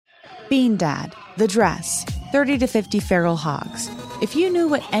Bean Dad, The Dress, 30 to 50 Feral Hogs. If you knew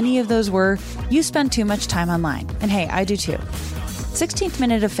what any of those were, you spend too much time online. And hey, I do too. 16th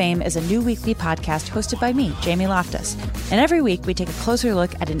Minute of Fame is a new weekly podcast hosted by me, Jamie Loftus. And every week we take a closer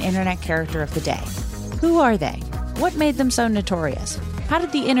look at an internet character of the day. Who are they? What made them so notorious? How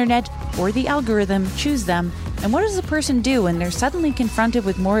did the internet or the algorithm choose them? And what does a person do when they're suddenly confronted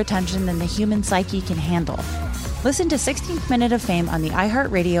with more attention than the human psyche can handle? Listen to 16th Minute of Fame on the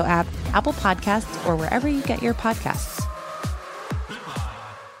iHeartRadio app, Apple Podcasts, or wherever you get your podcasts.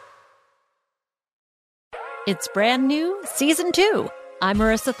 It's brand new, Season 2. I'm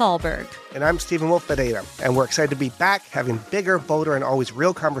Marissa Thalberg. And I'm Stephen Wolf-Bedeta, and we're excited to be back having bigger, bolder, and always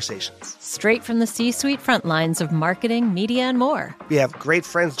real conversations. Straight from the C-suite front lines of marketing, media, and more. We have great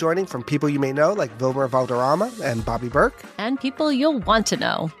friends joining from people you may know, like Wilmer Valderrama and Bobby Burke. And people you'll want to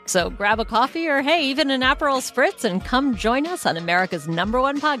know. So grab a coffee or, hey, even an Aperol Spritz and come join us on America's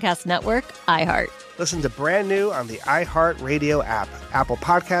 #1 podcast network, iHeart. Listen to Brand New on the iHeartRadio app, Apple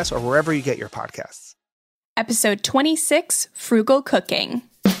Podcasts, or wherever you get your podcasts. Episode 26, Frugal Cooking.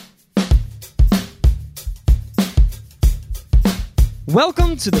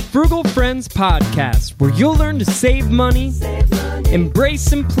 Welcome to the Frugal Friends Podcast, where you'll learn to save money, embrace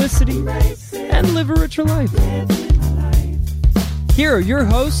simplicity, and live a richer life. Here are your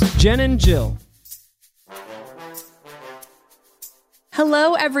hosts, Jen and Jill.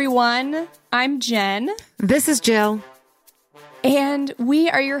 Hello, everyone. I'm Jen. This is Jill. And we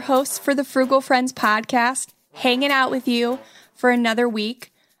are your hosts for the Frugal Friends Podcast, hanging out with you for another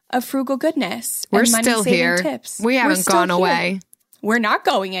week of frugal goodness. We're and still here. Tips. We haven't gone away. We're not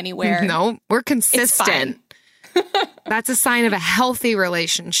going anywhere. No, we're consistent. That's a sign of a healthy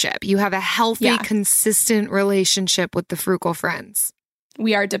relationship. You have a healthy, consistent relationship with the Frugal Friends.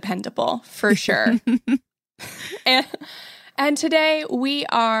 We are dependable, for sure. and today we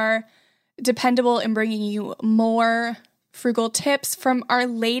are dependable in bringing you more frugal tips from our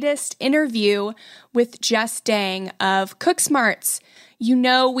latest interview with Jess Dang of Cook Smarts. You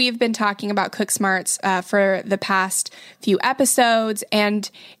know, we've been talking about Cook Smarts for the past few episodes, and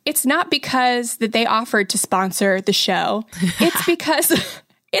it's not because that they offered to sponsor the show. It's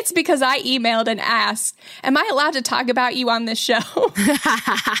because I emailed and asked, am I allowed to talk about you on this show?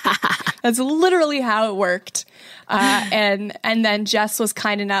 That's literally how it worked. And then Jess was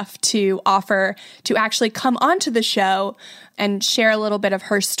kind enough to offer to actually come onto the show and share a little bit of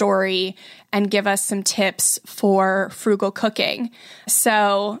her story and give us some tips for frugal cooking.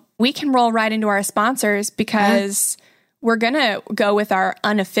 So we can roll right into our sponsors because we're going to go with our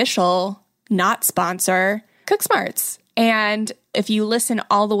unofficial, not sponsor, Cook Smarts. And if you listen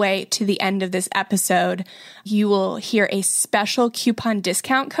all the way to the end of this episode, you will hear a special coupon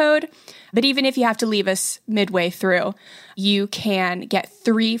discount code. But even if you have to leave us midway through, you can get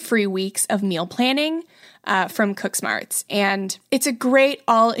 3 free weeks of meal planning from Cook Smarts. And it's a great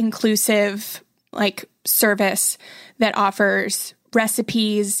all-inclusive service that offers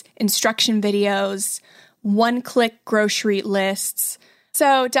recipes, instruction videos, one-click grocery lists.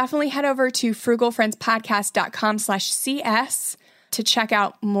 So definitely head over to frugalfriendspodcast.com/CS to check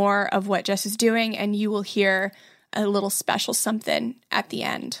out more of what Jess is doing, and you will hear a little special something at the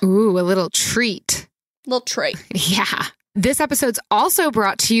end. Ooh, a little treat. Little treat. Yeah. This episode's also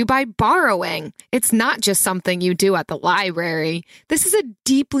brought to you by borrowing. It's not just something you do at the library. This is a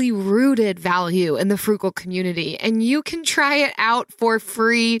deeply rooted value in the frugal community, and you can try it out for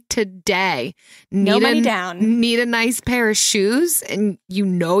free today. No money down. Need a nice pair of shoes, and you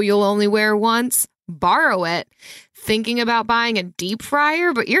know you'll only wear once? Borrow it. Thinking about buying a deep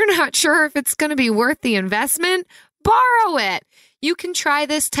fryer, but you're not sure if it's going to be worth the investment? Borrow it. You can try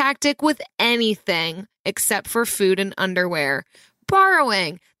this tactic with anything except for food and underwear.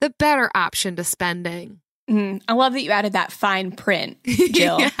 Borrowing, the better option to spending. I love that you added that fine print,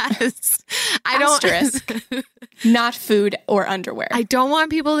 Jill. Yes. Asterisk. Not food or underwear. I don't want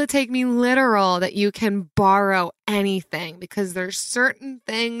people to take me literal that you can borrow anything, because there's certain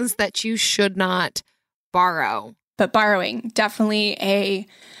things that you should not borrow. But borrowing, definitely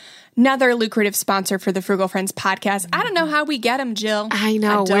another lucrative sponsor for the Frugal Friends podcast. I don't know how we get them, Jill. I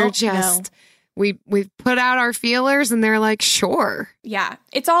know. We've put out our feelers and they're like, sure. Yeah.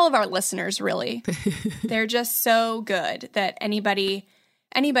 It's all of our listeners, really. They're just so good that anybody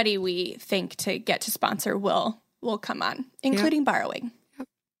we think to get to sponsor will come on, including borrowing. Yep.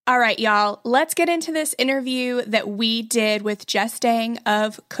 All right, y'all. Let's get into this interview that we did with Jess Dang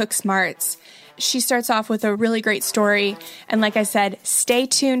of Cook Smarts. She starts off with a really great story. And like I said, stay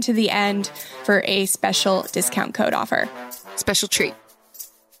tuned to the end for a special discount code offer. Special treat.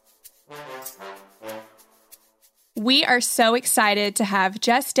 We are so excited to have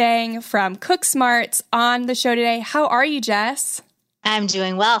Jess Dang from Cook Smarts on the show today. How are you, Jess? I'm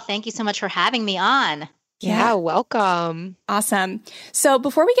doing well. Thank you so much for having me on. Yeah, welcome. Awesome. So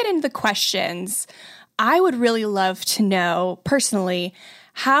before we get into the questions, I would really love to know personally,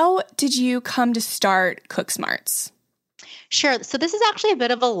 how did you come to start Cook Smarts? Sure. So this is actually a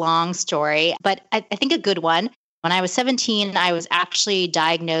bit of a long story, but I think a good one. When I was 17, I was actually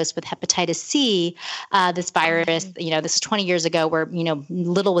diagnosed with hepatitis C, this virus, this is 20 years ago where,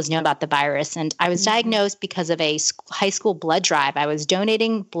 little was known about the virus. And I was diagnosed because of a high school blood drive. I was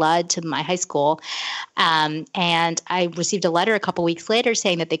donating blood to my high school. And I received a letter a couple weeks later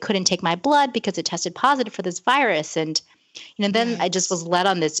saying that they couldn't take my blood because it tested positive for this virus. And then I just was led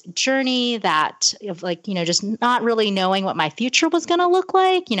on this journey that of just not really knowing what my future was going to look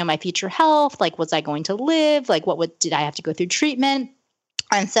like, my future health, was I going to live? Did I have to go through treatment?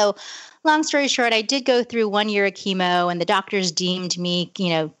 And so long story short, I did go through 1 year of chemo and the doctors deemed me,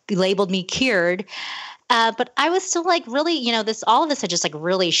 labeled me cured. But I was still really, all of this had just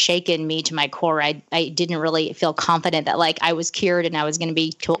really shaken me to my core. I didn't really feel confident that I was cured and I was going to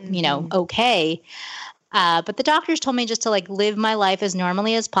be, okay. But the doctors told me just to live my life as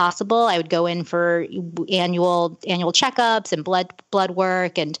normally as possible. I would go in for annual checkups and blood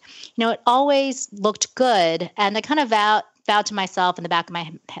work, and it always looked good. And I kind of vowed to myself in the back of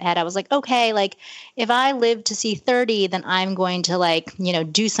my head, I was like, okay, if I live to see 30, then I'm going to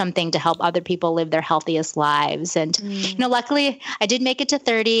do something to help other people live their healthiest lives. And luckily, I did make it to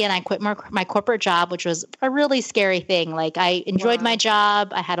 30, and I quit my corporate job, which was a really scary thing. I enjoyed my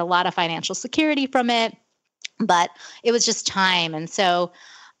job. I had a lot of financial security from it. But it was just time. And so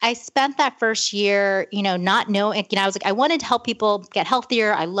I spent that first year, not knowing, I was I wanted to help people get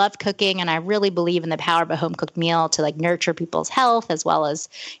healthier. I love cooking, and I really believe in the power of a home cooked meal to nurture people's health, as well as,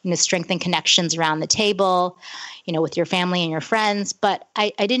 strengthen connections around the table, with your family and your friends. But I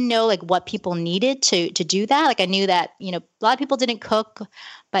didn't know what people needed to do that. I knew that, a lot of people didn't cook,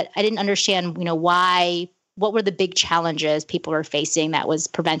 but I didn't understand, why. What were the big challenges people were facing that was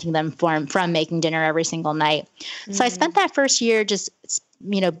preventing them from making dinner every single night? So I spent that first year just,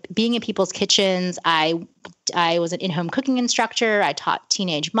 being in people's kitchens. I was an in-home cooking instructor. I taught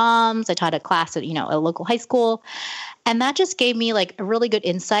teenage moms. I taught a class at, a local high school. And that just gave me a really good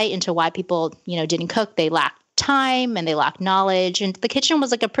insight into why people, didn't cook. They lacked time and they lacked knowledge. And the kitchen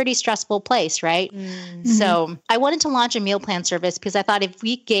was a pretty stressful place, right? Mm-hmm. So I wanted to launch a meal plan service because I thought if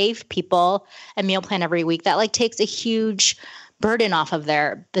we gave people a meal plan every week, that takes a huge burden off of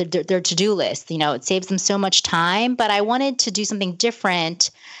their to-do list. It saves them so much time. But I wanted to do something different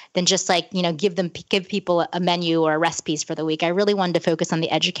than just give people a menu or recipes for the week. I really wanted to focus on the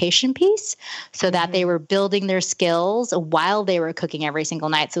education piece so that they were building their skills while they were cooking every single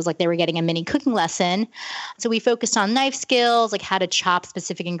night. So it was they were getting a mini cooking lesson. So we focused on knife skills, how to chop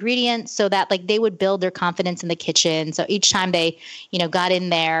specific ingredients so that they would build their confidence in the kitchen. So each time they, got in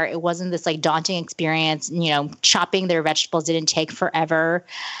there, it wasn't this daunting experience. Chopping their vegetables didn't take forever.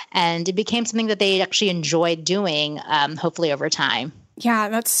 And it became something that they actually enjoyed doing, hopefully over time. Yeah,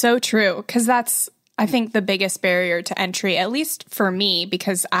 that's so true. Because that's, I think, the biggest barrier to entry, at least for me,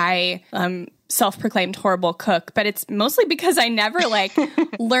 because I self-proclaimed horrible cook, but it's mostly because I never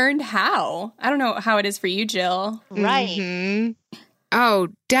learned how. I don't know how it is for you, Jill. Right. Mm-hmm. Oh,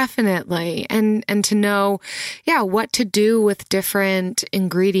 definitely. And to know, what to do with different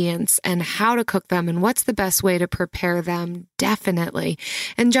ingredients and how to cook them and what's the best way to prepare them. Definitely.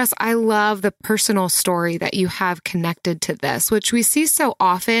 And Jess, I love the personal story that you have connected to this, which we see so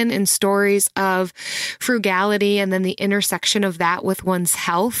often in stories of frugality and then the intersection of that with one's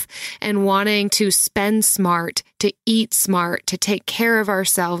health and wanting to spend smart, to eat smart, to take care of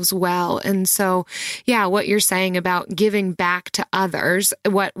ourselves well. And so, what you're saying about giving back to others,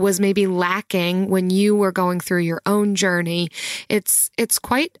 what was maybe lacking when you were going through your own journey, it's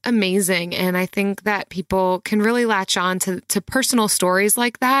quite amazing. And I think that people can really latch on to personal stories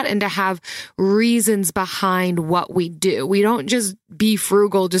like that and to have reasons behind what we do. We don't just be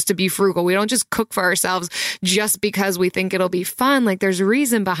frugal just to be frugal. We don't just cook for ourselves just because we think it'll be fun. There's a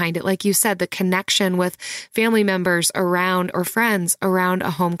reason behind it. Like you said, the connection with family members around or friends around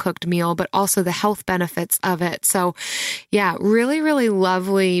a home cooked meal, but also the health benefits of it. So really, really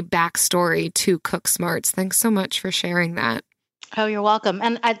lovely backstory to Cook Smarts. Thanks so much for sharing that. Oh, you're welcome.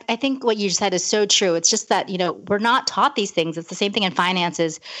 And I think what you said is so true. It's just that, we're not taught these things. It's the same thing in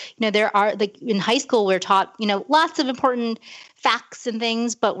finances. There are in high school, we're taught, lots of important facts and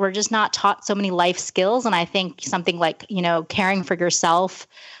things, but we're just not taught so many life skills. And I think something like, caring for yourself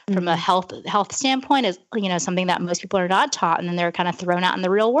from a health standpoint is, something that most people are not taught. And then they're kind of thrown out in the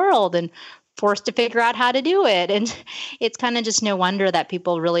real world and forced to figure out how to do it. And it's kind of just no wonder that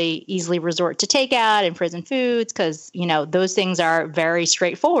people really easily resort to takeout and frozen foods because, those things are very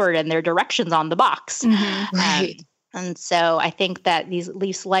straightforward and there are directions on the box. Mm-hmm. Right. And so I think that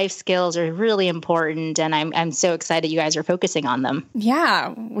these life skills are really important, and I'm so excited you guys are focusing on them.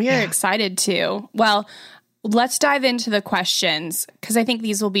 Yeah, we're excited too. Well, let's dive into the questions because I think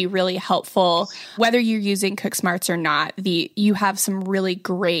these will be really helpful. Whether you're using CookSmarts or not, you have some really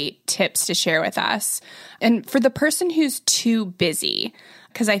great tips to share with us. And for the person who's too busy,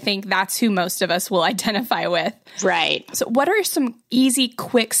 because I think that's who most of us will identify with. Right. So what are some easy,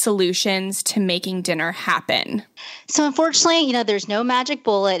 quick solutions to making dinner happen? So unfortunately, there's no magic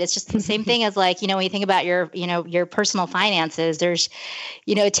bullet. It's just the same thing as when you think about your personal finances, there's,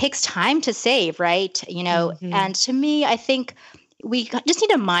 it takes time to save, right? And to me, I think we just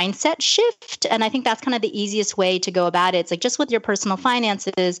need a mindset shift. And I think that's kind of the easiest way to go about it. It's just with your personal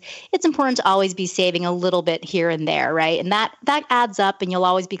finances, it's important to always be saving a little bit here and there, right? And that adds up, and you'll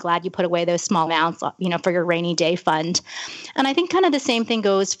always be glad you put away those small amounts, for your rainy day fund. And I think kind of the same thing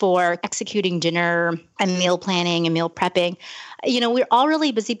goes for executing dinner and meal planning and meal prepping. We're all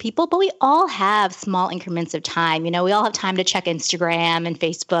really busy people, but we all have small increments of time. We all have time to check Instagram and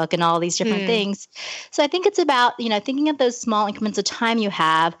Facebook and all these different things. So I think it's about, thinking of those small increments of time you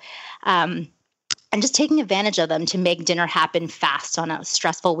have, and just taking advantage of them to make dinner happen fast on a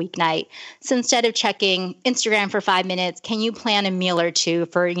stressful weeknight. So instead of checking Instagram for 5 minutes, can you plan a meal or two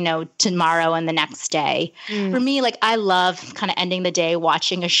for, tomorrow and the next day? For me, I love kind of ending the day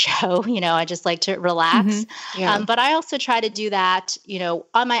watching a show. I just like to relax. Mm-hmm. Yeah. But I also try to do that,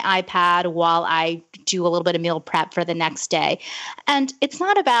 on my iPad while I do a little bit of meal prep for the next day. And it's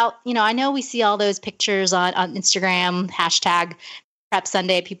not about, I know we see all those pictures on Instagram, hashtag Prep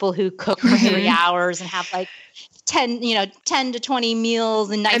Sunday, people who cook for 3 hours and have 10 to 20 meals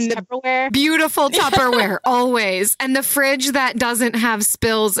and nice Tupperware. Beautiful Tupperware, always. And the fridge that doesn't have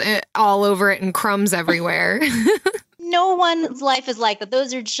spills all over it and crumbs everywhere. No one's life is like that.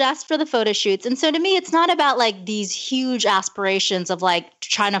 Those are just for the photo shoots. And so to me, it's not about these huge aspirations of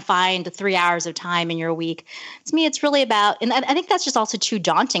trying to find 3 hours of time in your week. To me, it's really about, and I think that's just also too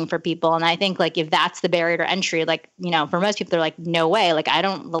daunting for people. And I think if that's the barrier to entry, for most people, they're no way. I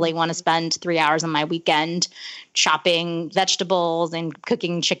don't really want to spend 3 hours on my weekend chopping vegetables and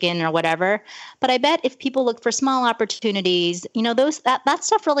cooking chicken or whatever. But I bet if people look for small opportunities, that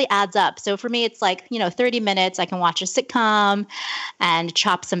stuff really adds up. So for me, it's 30 minutes, I can watch a sitcom and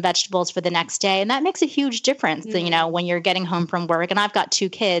chop some vegetables for the next day. And that makes a huge difference, when you're getting home from work. And I've got 2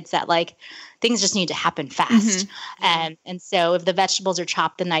 kids that things just need to happen fast. Mm-hmm. And so if the vegetables are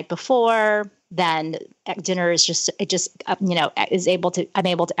chopped the night before, then dinner is I'm able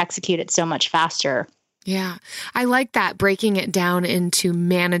to execute it so much faster. Yeah, I like that, breaking it down into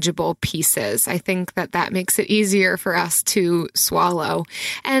manageable pieces. I think that makes it easier for us to swallow.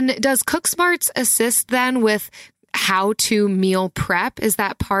 And does CookSmarts assist then with how to meal prep? Is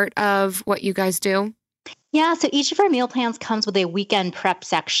that part of what you guys do? Yeah, so each of our meal plans comes with a weekend prep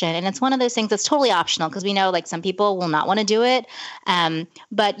section, and it's one of those things that's totally optional because we know some people will not want to do it,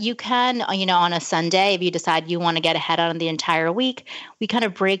 but you can, on a Sunday, if you decide you want to get ahead on the entire week, we kind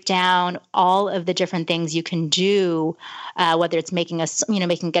of break down all of the different things you can do, whether it's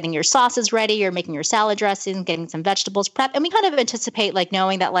getting your sauces ready or making your salad dressing, getting some vegetables prepped, and we kind of anticipate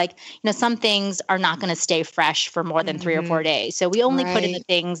knowing that some things are not going to stay fresh for more than 3 or 4 days, so we only put in the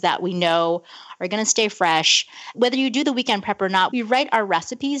things that we know are going to stay fresh. Whether you do the weekend prep or not, we write our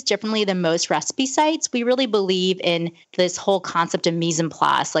recipes differently than most recipe sites. We really believe in this whole concept of mise en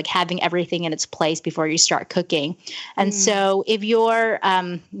place, having everything in its place before you start cooking. And so if you're,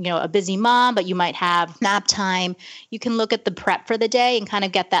 a busy mom, but you might have nap time, you can look at the prep for the day and kind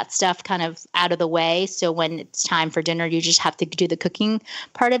of get that stuff kind of out of the way. So when it's time for dinner, you just have to do the cooking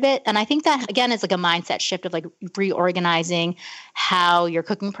part of it. And I think that, again, is a mindset shift of reorganizing how your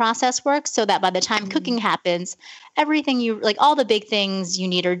cooking process works so that by the time cooking happens, everything all the big things you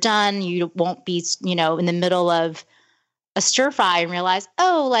need are done. You won't be, in the middle of a stir fry and realize,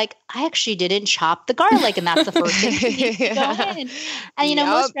 I actually didn't chop the garlic, and that's the first thing that needs to go in. And,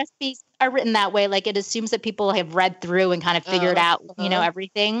 most recipes are written that way. It assumes that people have read through and kind of figured out,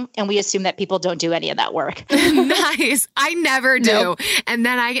 everything. And we assume that people don't do any of that work. Nice. I never do. Nope. And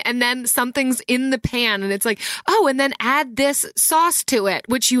then something's in the pan and it's and then add this sauce to it,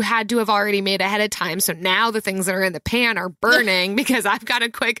 which you had to have already made ahead of time. So now the things that are in the pan are burning because I've got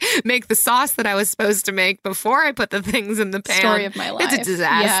to make the sauce that I was supposed to make before I put the things in the pan. Story of my life. It's a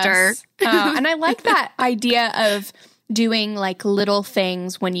disaster. Yes. And I like that idea of doing like little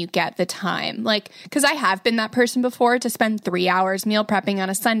things when you get the time. Like, because I have been that person before to spend 3 hours meal prepping on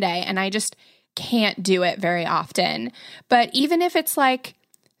a Sunday, and I just can't do it very often. But even if it's like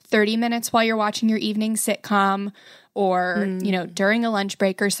 30 minutes while you're watching your evening sitcom or, during a lunch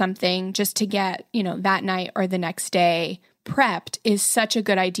break or something, just to get, that night or the next day prepped is such a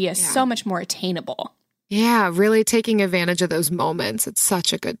good idea. So much more attainable. Yeah, really taking advantage of those moments. It's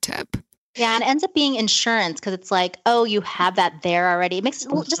such a good tip. Yeah, and it ends up being insurance because it's like, oh, you have that there already. It makes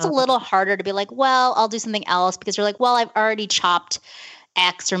it just a little harder to be like, well, I'll do something else because you're like, well, I've already chopped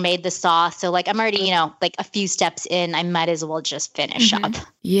X or made the sauce. So like I'm already, like a few steps in, I might as well just finish up.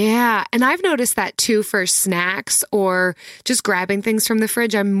 Yeah. And I've noticed that too for snacks or just grabbing things from the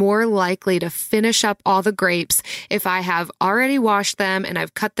fridge. I'm more likely to finish up all the grapes if I have already washed them and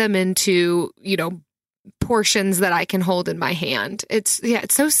I've cut them into, portions that I can hold in my hand. It's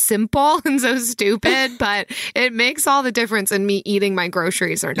so simple and so stupid, but it makes all the difference in me eating my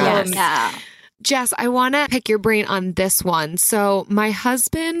groceries or not. Yeah. Jess, I want to pick your brain on this one. So my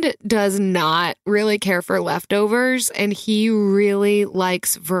husband does not really care for leftovers and he really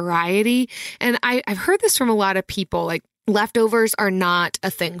likes variety. And I've heard this from a lot of people, like leftovers are not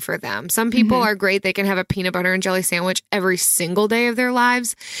a thing for them. Some people are great. They can have a peanut butter and jelly sandwich every single day of their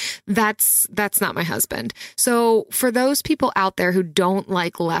lives. That's not my husband. So for those people out there who don't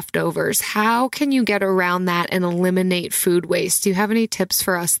like leftovers, how can you get around that and eliminate food waste? Do you have any tips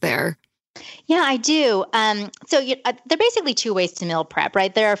for us there? Yeah, I do. So there are basically two ways to meal prep,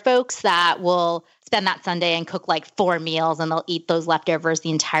 right? There are folks that will spend that Sunday and cook like 4 meals and they'll eat those leftovers the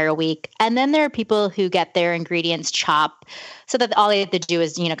entire week. And then there are people who get their ingredients chopped so that all they have to do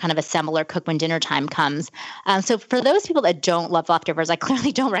is, kind of assemble or cook when dinner time comes. So for those people that don't love leftovers, I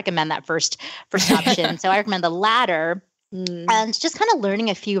clearly don't recommend that first option. So I recommend the latter. And just kind of learning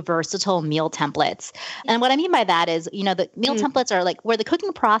a few versatile meal templates. And what I mean by that is, the meal templates are like where the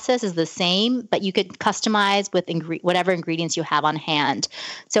cooking process is the same, but you could customize with whatever ingredients you have on hand.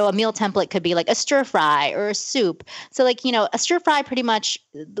 So a meal template could be like a stir fry or a soup. So like, a stir fry pretty much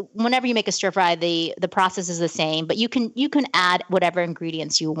whenever you make a stir fry, the process is the same, but you can add whatever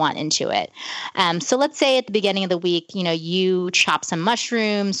ingredients you want into it. So let's say at the beginning of the week, you chop some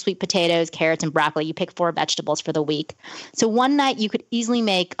mushrooms, sweet potatoes, carrots, and broccoli. You pick 4 vegetables for the week. So one night you could easily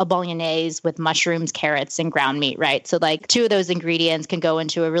make a bolognese with mushrooms, carrots, and ground meat, right? So like 2 of those ingredients can go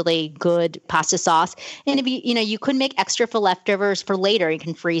into a really good pasta sauce. And if you could make extra for leftovers for later. You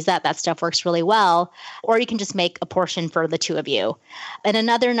can freeze that. That stuff works really well. Or you can just make a portion for the 2 of you. And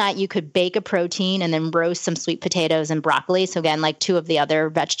another night you could bake a protein and then roast some sweet potatoes and broccoli. So again, like 2 of the other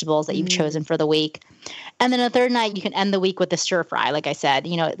vegetables that you've chosen for the week. And then a third night, you can end the week with the stir fry. Like I said,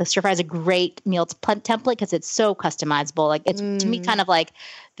 the stir fry is a great meal template because it's so customizable. Like it's to me kind of like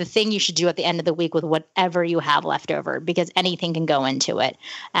the thing you should do at the end of the week with whatever you have left over because anything can go into it.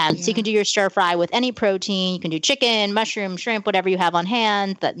 So you can do your stir fry with any protein. You can do chicken, mushroom, shrimp, whatever you have on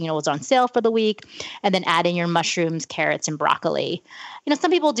hand that, was on sale for the week. And then add in your mushrooms, carrots, and broccoli.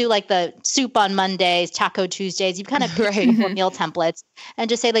 Some people do like the soup on Mondays, taco Tuesdays. You kind of pick meal templates and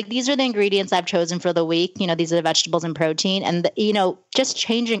just say like, these are the ingredients I've chosen for the week. These are the vegetables and protein. And, just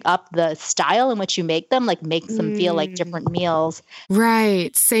changing up the style in which you make them, like makes them feel like different meals.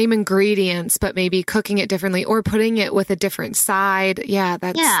 Right. Same ingredients, but maybe cooking it differently or putting it with a different side. Yeah,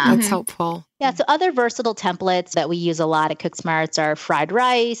 that's helpful. Yeah, so other versatile templates that we use a lot at Cook Smarts are fried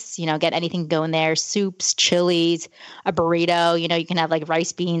rice, get anything going there, soups, chilies, a burrito, you can have like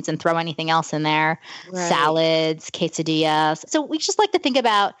rice, beans, and throw anything else in there, salads, quesadillas. So we just like to think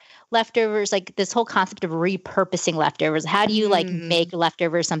about leftovers, like this whole concept of repurposing leftovers. How do you like make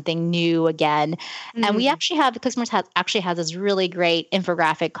leftovers something new again? And we actually have, Cook Smarts has this really great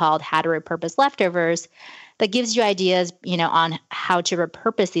infographic called How to Repurpose Leftovers that gives you ideas, on how to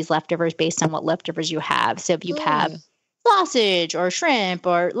repurpose these leftovers based on what leftovers you have. So if you have sausage or shrimp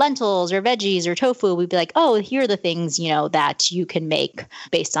or lentils or veggies or tofu, we'd be like, oh, here are the things, that you can make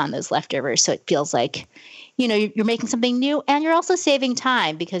based on those leftovers. So it feels like, you're making something new and you're also saving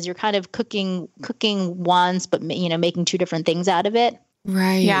time because you're kind of cooking once, but, making 2 different things out of it.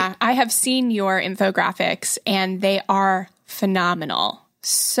 Right. Yeah. I have seen your infographics and they are phenomenal.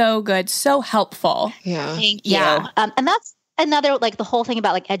 So good. So helpful. Yeah. Thank you. Yeah. And that's another, like the whole thing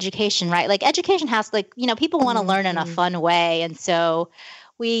about like education, right? Like education has like, people want to learn in a fun way. And so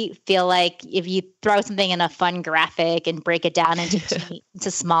we feel like if you throw something in a fun graphic and break it down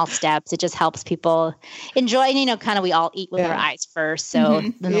into small steps, it just helps people enjoy. And, kind of we all eat with our eyes first. So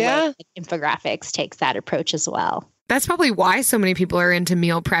then the way infographics takes that approach as well. That's probably why so many people are into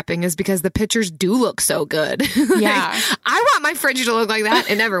meal prepping, is because the pictures do look so good. Yeah. I want my fridge to look like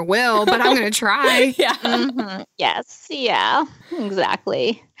that. It never will, but I'm going to try. Yeah. Mm-hmm. Yes. Yeah,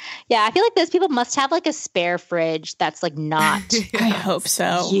 exactly. Yeah. I feel like those people must have like a spare fridge that's like not I hope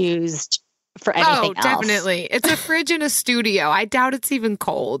so. used for anything else. Definitely. It's a fridge in a studio. I doubt it's even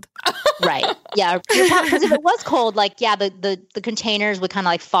cold. Right. Yeah. Because if it was cold, like, yeah, the containers would kind of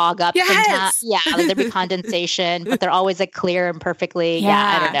like fog up sometimes. Yeah. Like there'd be condensation, but they're always like clear and perfectly.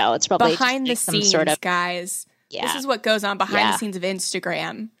 Yeah. I don't know. It's probably behind the some scenes, sort of, guys. Yeah. This is what goes on behind the scenes of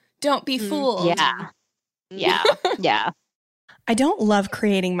Instagram. Don't be fooled. Yeah. Yeah. Yeah. I don't love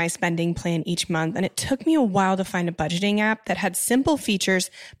creating my spending plan each month, and it took me a while to find a budgeting app that had simple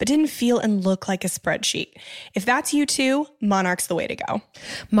features but didn't feel and look like a spreadsheet. If that's you too, Monarch's the way to go.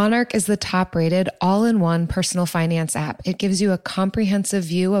 Monarch is the top-rated, all-in-one personal finance app. It gives you a comprehensive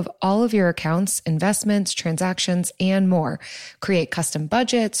view of all of your accounts, investments, transactions, and more. Create custom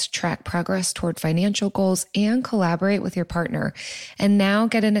budgets, track progress toward financial goals, and collaborate with your partner. And now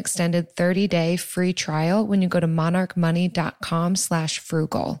get an extended 30-day free trial when you go to monarchmoney.com/frugal.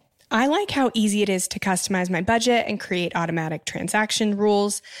 I like how easy it is to customize my budget and create automatic transaction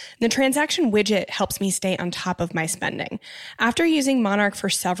rules. The transaction widget helps me stay on top of my spending. After using Monarch for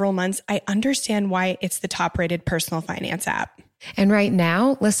several months, I understand why it's the top-rated personal finance app. And right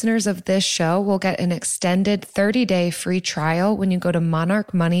now, listeners of this show will get an extended 30-day free trial when you go to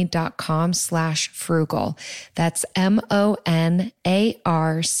monarchmoney.com/frugal. That's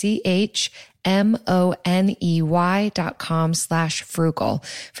monarchmoney.com/frugal.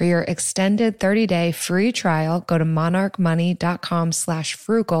 For your extended 30-day free trial, go to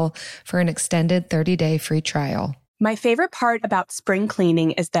monarchmoney.com/frugal for an extended 30-day free trial. My favorite part about spring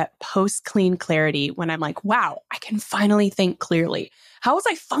cleaning is that post-clean clarity when I'm like, wow, I can finally think clearly. How was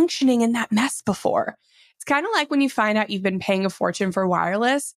I functioning in that mess before? It's kind of like when you find out you've been paying a fortune for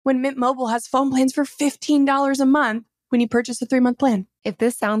wireless when Mint Mobile has phone plans for $15 a month when you purchase a 3-month plan. If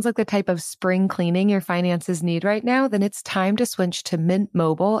this sounds like the type of spring cleaning your finances need right now, then it's time to switch to Mint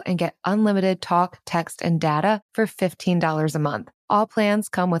Mobile and get unlimited talk, text, and data for $15 a month. All plans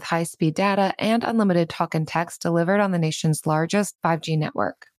come with high-speed data and unlimited talk and text delivered on the nation's largest 5G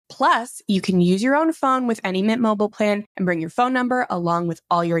network. Plus, you can use your own phone with any Mint Mobile plan and bring your phone number along with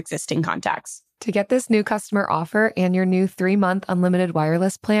all your existing contacts. To get this new customer offer and your new 3-month unlimited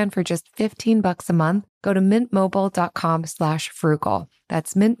wireless plan for just $15 a month, go to mintmobile.com/frugal.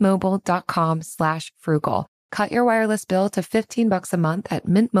 That's mintmobile.com/frugal. Cut your wireless bill to $15 a month at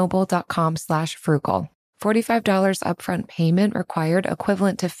mintmobile.com/frugal. $45 upfront payment required,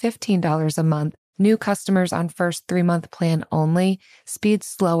 equivalent to $15 a month. New customers on first 3-month plan only. Speed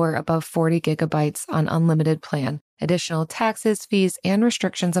slower above 40 gigabytes on unlimited plan. Additional taxes, fees, and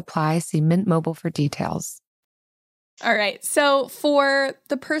restrictions apply. See Mint Mobile for details. All right. So for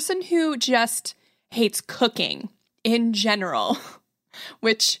the person who just hates cooking in general,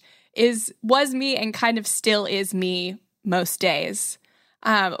 which was me and kind of still is me most days,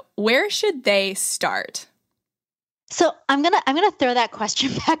 where should they start? So I'm gonna throw that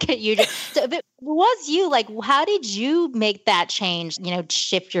question back at you. So if it was you, like, how did you make that change?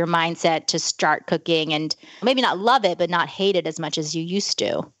 Shift your mindset to start cooking and maybe not love it, but not hate it as much as you used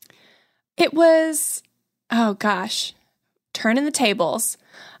to. It was, oh gosh, turning the tables.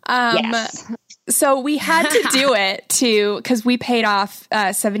 Yes. So we had to do it because we paid off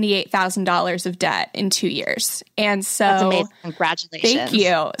 $78,000 of debt in 2 years. And so that's amazing. Congratulations. Thank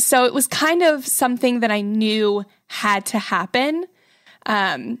you. So it was kind of something that I knew had to happen.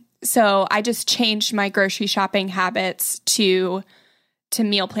 So I just changed my grocery shopping habits to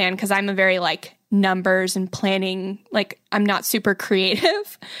meal plan because I'm a very numbers and planning, I'm not super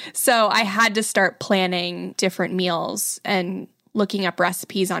creative. So I had to start planning different meals and looking up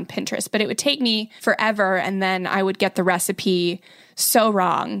recipes on Pinterest, but it would take me forever. And then I would get the recipe so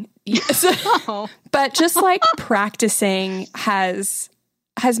wrong. But just practicing has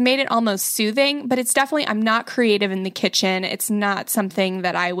made it almost soothing, but it's definitely, I'm not creative in the kitchen. It's not something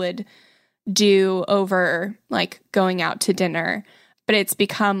that I would do over going out to dinner, but it's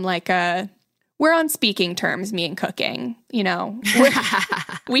become we're on speaking terms, me and cooking,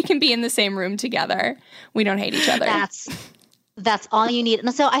 we can be in the same room together. We don't hate each other. That's all you need.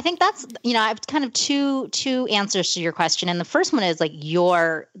 And so I think that's, I have kind of two answers to your question. And the first one is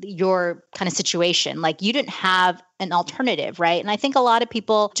your kind of situation. You didn't have an alternative, right? And I think a lot of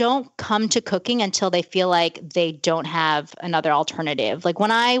people don't come to cooking until they feel like they don't have another alternative. Like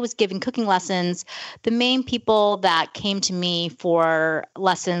when I was giving cooking lessons, the main people that came to me for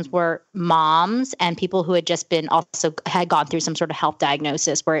lessons were moms and people who had just been also had gone through some sort of health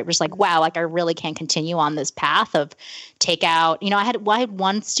diagnosis where it was like, wow, like I really can't continue on this path of takeout. You know, I had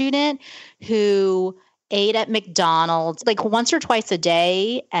one student who ate at McDonald's like once or twice a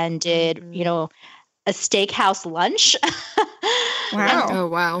day and did, you know, a steakhouse lunch. Wow. Oh,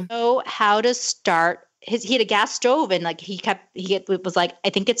 wow. Know how to start he had a gas stove and like it was like, I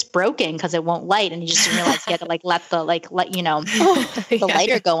think it's broken because it won't light. And he just didn't realize he had to let the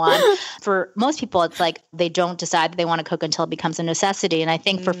lighter go on. For most people, it's like they don't decide that they want to cook until it becomes a necessity. And I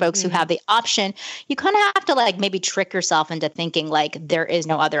think for folks who have the option, you kind of have to like maybe trick yourself into thinking like there is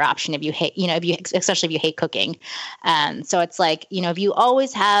no other option if you hate, you know, especially if you hate cooking. So it's like, you know, if you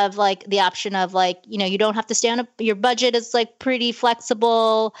always have like the option of like, you know, you don't have to stay on your budget is like pretty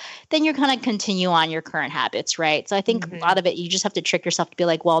flexible, then you're kind of continue on your current habits, right? So I think a lot of it, you just have to trick yourself to be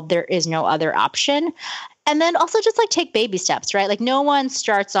like, well, there is no other option. And then also just like take baby steps, right? Like no one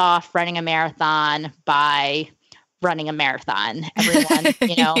starts off running a marathon by running a marathon. Everyone,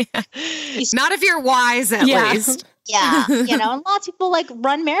 you know. Not if you're wise, at least. Yeah. You know, and lots of people like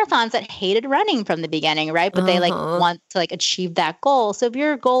run marathons that hated running from the beginning, right? But they like want to like achieve that goal. So if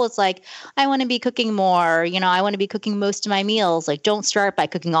your goal is like, I want to be cooking more, you know, I want to be cooking most of my meals, like don't start by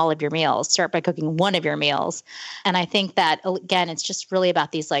cooking all of your meals, start by cooking one of your meals. And I think that, again, it's just really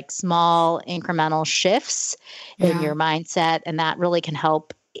about these like small incremental shifts in your mindset. And that really can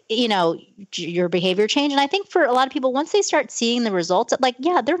help, you know, your behavior change. And I think for a lot of people, once they start seeing the results, like,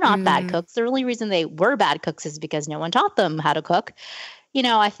 yeah, they're not bad cooks. The only reason they were bad cooks is because no one taught them how to cook. You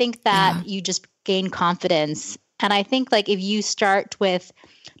know, I think that you just gain confidence. And I think like if you start with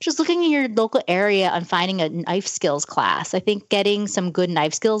just looking in your local area and finding a knife skills class, I think getting some good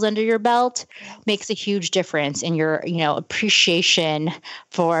knife skills under your belt makes a huge difference in your, you know, appreciation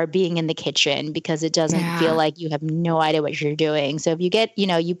for being in the kitchen because it doesn't feel like you have no idea what you're doing. So if you get, you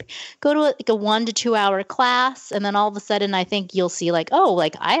know, you go to like a 1 to 2 hour class and then all of a sudden I think you'll see like, oh,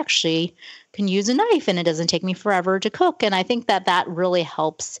 like I actually can use a knife and it doesn't take me forever to cook. And I think that that really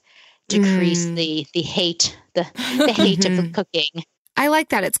helps decrease the hate, the hate of cooking. I like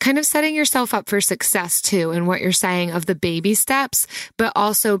that. It's kind of setting yourself up for success too, in what you're saying of the baby steps, but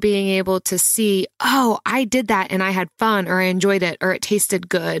also being able to see, oh, I did that and I had fun or I enjoyed it or it tasted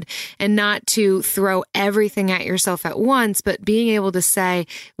good, and not to throw everything at yourself at once, but being able to say,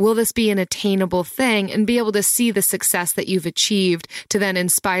 will this be an attainable thing, and be able to see the success that you've achieved to then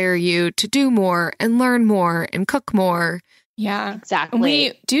inspire you to do more and learn more and cook more. Yeah, exactly. And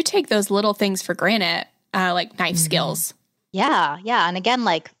we do take those little things for granted, like knife skills. Yeah. Yeah. And again,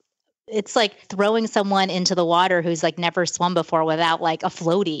 like, it's like throwing someone into the water who's like never swum before without like a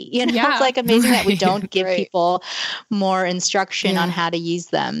floaty, you know, it's like amazing that we don't give people more instruction on how to use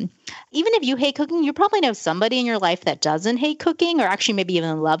them. Even if you hate cooking, you probably know somebody in your life that doesn't hate cooking or actually maybe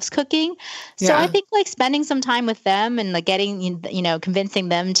even loves cooking. So I think like spending some time with them and like getting, you know, convincing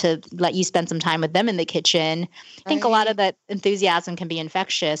them to let you spend some time with them in the kitchen. I think a lot of that enthusiasm can be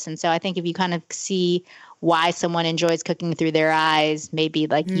infectious. And so I think if you kind of see why someone enjoys cooking through their eyes, maybe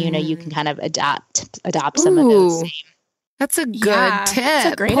like, you know, you can kind of adopt some of those same. That's a good tip.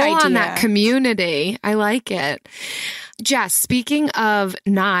 That's a great Pull idea. on that community. I like it. Jess, speaking of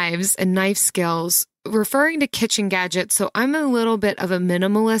knives and knife skills, referring to kitchen gadgets, so I'm a little bit of a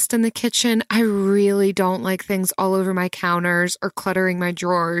minimalist in the kitchen. I really don't like things all over my counters or cluttering my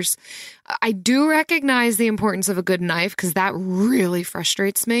drawers. I do recognize the importance of a good knife because that really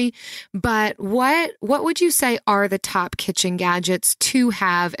frustrates me. But what would you say are the top kitchen gadgets to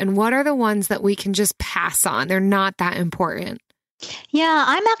have, and what are the ones that we can just pass on? They're not that important. Yeah,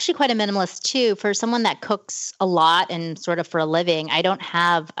 I'm actually quite a minimalist too. For someone that cooks a lot and sort of for a living, I don't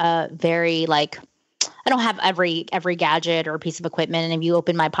have a very I don't have every gadget or piece of equipment. And if you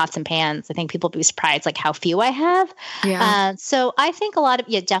open my pots and pans, I think people will be surprised like how few I have. Yeah. So I think a lot of,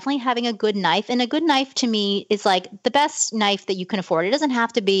 definitely having a good knife. And a good knife to me is like the best knife that you can afford. It doesn't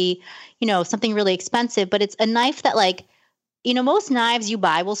have to be, you know, something really expensive, but it's a knife that like, you know, most knives you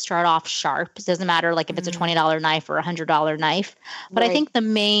buy will start off sharp. It doesn't matter like if it's a $20 knife or a $100 knife. But I think the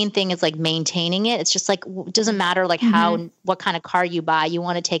main thing is like maintaining it. It's just like, it doesn't matter like what kind of car you buy. You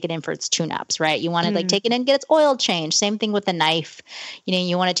want to take it in for its tune-ups, right? You want to like take it in, get its oil changed. Same thing with the knife. You know,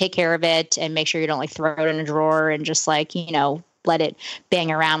 you want to take care of it and make sure you don't like throw it in a drawer and just like, you know, let it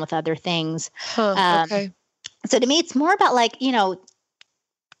bang around with other things. So to me, it's more about like, you know,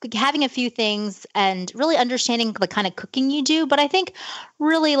 having a few things and really understanding the kind of cooking you do. But I think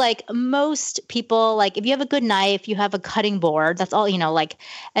really like most people, like if you have a good knife, you have a cutting board, that's all, like,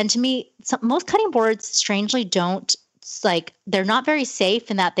 and to me, most cutting boards strangely don't like, they're not very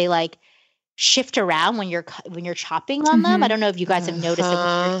safe in that they like shift around when you're chopping on them. I don't know if you guys have noticed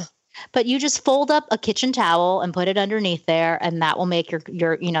it. But you just fold up a kitchen towel and put it underneath there, and that will make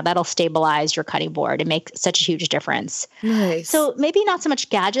your that'll stabilize your cutting board and make such a huge difference. Nice. So maybe not so much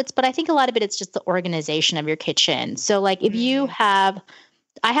gadgets, but I think a lot of it's just the organization of your kitchen. So like if you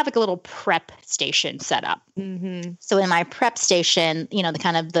I have like a little prep station set up. So in my prep station, the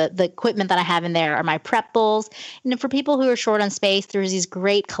kind of the equipment that I have in there are my prep bowls. And for people who are short on space, there's these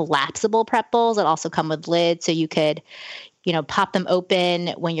great collapsible prep bowls that also come with lids. So you could, pop them open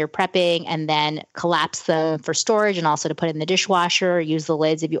when you're prepping and then collapse them for storage and also to put in the dishwasher, use the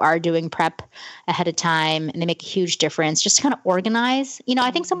lids if you are doing prep ahead of time. And they make a huge difference just to kind of organize. I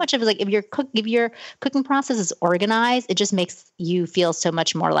think so much of it, like if your cooking process is organized, it just makes you feel so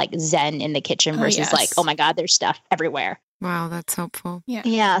much more like zen in the kitchen versus like, oh my God, there's stuff everywhere. Wow, that's helpful.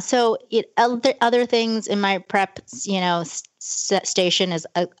 Yeah. So other things in my prep, station is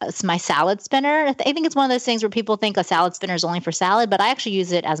my salad spinner. I think it's one of those things where people think a salad spinner is only for salad, but I actually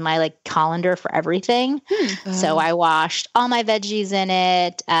use it as my like colander for everything. So I washed all my veggies in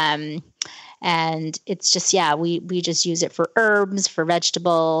it. And it's just, we just use it for herbs, for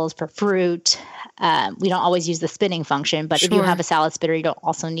vegetables, for fruit. We don't always use the spinning function, but if you have a salad spinner, you don't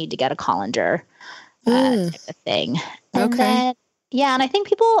also need to get a colander type of thing. And then, and I think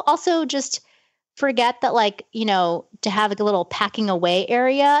people also just forget that like, to have like a little packing away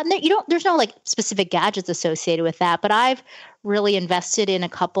area. And there's no like specific gadgets associated with that, but I've really invested in a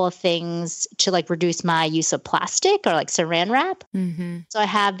couple of things to like reduce my use of plastic or like saran wrap. So I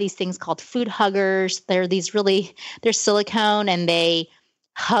have these things called food huggers. They're silicone and they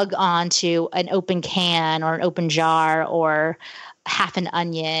hug onto an open can or an open jar or half an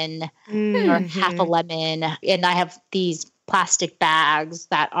onion or half a lemon. And I have these plastic bags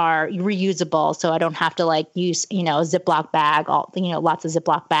that are reusable. So I don't have to like use, a Ziploc bag, lots of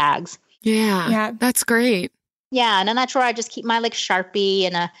Ziploc bags. Yeah. That's great. Yeah. And then that's where I just keep my like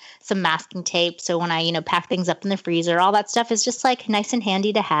Sharpie and some masking tape. So when I, pack things up in the freezer, all that stuff is just like nice and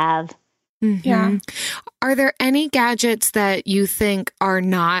handy to have. Yeah. Are there any gadgets that you think are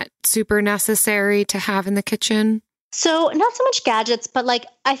not super necessary to have in the kitchen? So not so much gadgets, but like,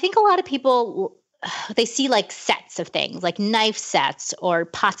 I think a lot of people, they see like sets of things, like knife sets or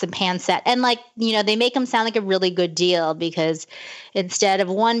pots and pan set. And like, they make them sound like a really good deal because instead of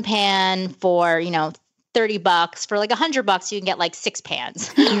one pan for, $30 for like $100, you can get like 6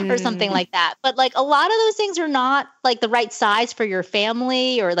 pans or something like that. But like a lot of those things are not like the right size for your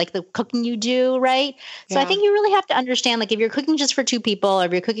family or like the cooking you do, right? So I think you really have to understand, like if you're cooking just for 2 people or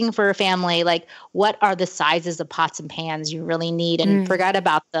if you're cooking for a family, like what are the sizes of pots and pans you really need, and forget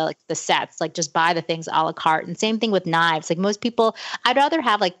about the sets, like just buy the things a la carte. And same thing with knives. Like most people, I'd rather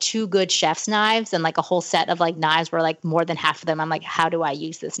have like 2 good chef's knives than like a whole set of like knives where like more than half of them, I'm like, how do I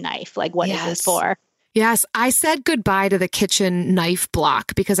use this knife? Like what is this for? Yes, I said goodbye to the kitchen knife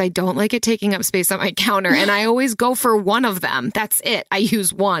block because I don't like it taking up space on my counter. And I always go for one of them. That's it. I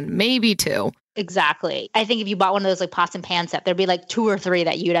use 1, maybe 2. Exactly. I think if you bought one of those like pots and pan set, there'd be like 2 or 3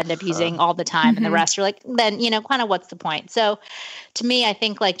 that you'd end up using all the time. And the rest are like, then, kind of what's the point? So to me, I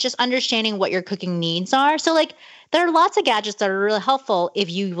think like just understanding what your cooking needs are. So like there are lots of gadgets that are really helpful if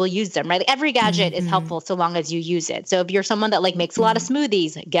you will use them, right? Like every gadget is helpful so long as you use it. So if you're someone that like makes a lot of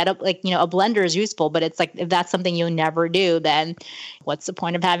smoothies, get a blender is useful, but it's like, if that's something you never do, then what's the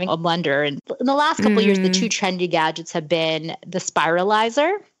point of having a blender? And in the last couple of years, the 2 trendy gadgets have been the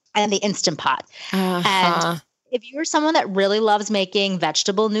spiralizer and the Instant Pot. And if you're someone that really loves making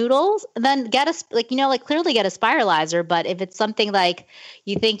vegetable noodles, then clearly get a spiralizer. But if it's something like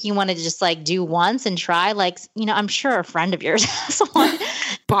you think you want to just like do once and try, like, I'm sure a friend of yours has one.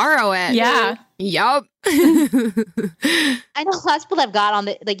 Borrow it. Yeah. Yup. I know lots of people have got on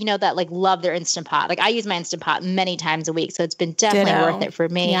the, that like love their Instant Pot. Like I use my Instant Pot many times a week. So it's been definitely worth it for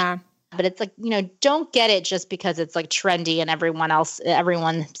me. Yeah. But it's like, don't get it just because it's like trendy and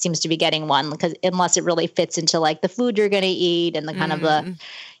everyone seems to be getting one, because unless it really fits into like the food you're going to eat and the kind of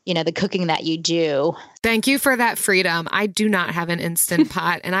the cooking that you do. Thank you for that freedom. I do not have an Instant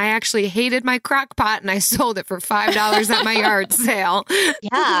Pot, and I actually hated my crock pot and I sold it for $5 at my yard sale.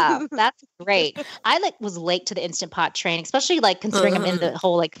 Yeah, that's great. I was late to the Instant Pot train, especially considering I'm in the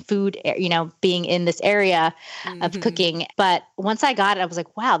whole food, being in this area of cooking. But once I got it, I was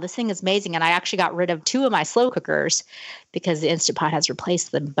like, wow, this thing is amazing. And I actually got rid of 2 of my slow cookers because the Instant Pot has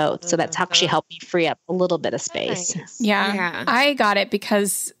replaced them both. So that's actually helped me free up a little bit of space. Nice. Yeah. I got it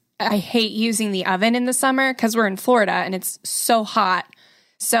because I hate using the oven in the summer because we're in Florida and it's so hot.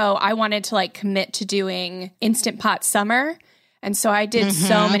 So I wanted to commit to doing Instant Pot summer. And so I did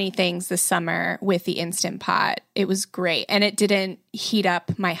so many things this summer with the Instant Pot. It was great. And it didn't heat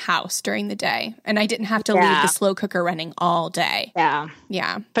up my house during the day. And I didn't have to leave the slow cooker running all day. Yeah.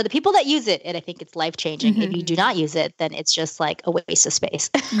 Yeah. For the people that use it, I think it's life-changing. If you do not use it, then it's just a waste of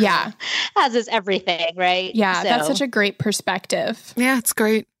space. Yeah. As is everything, right? Yeah, that's such a great perspective. Yeah, it's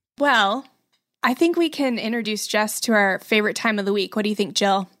great. Well, I think we can introduce Jess to our favorite time of the week. What do you think,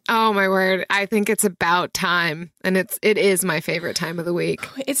 Jill? Oh, my word. I think it's about time. And it is my favorite time of the week.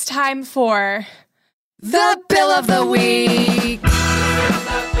 It's time for the Bill of the Week.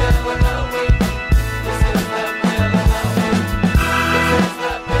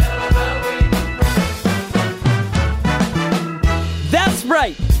 That's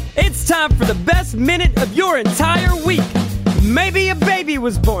right. It's time for the best minute of your entire week. Maybe a baby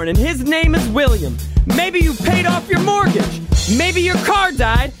was born and his name is William. Maybe you paid off your mortgage. Maybe your car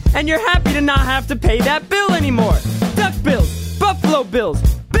died and you're happy to not have to pay that bill anymore. Duck Bills, Buffalo Bills,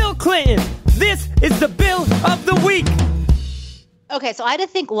 Bill Clinton. This is the Bill of the Week. Okay, so I had to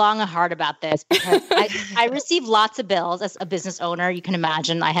think long and hard about this because I receive lots of bills as a business owner. You can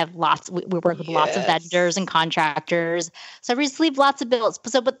imagine I have we work with lots of vendors and contractors. So I receive lots of bills.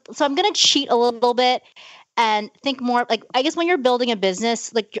 So I'm going to cheat a little bit and think more I guess when you're building a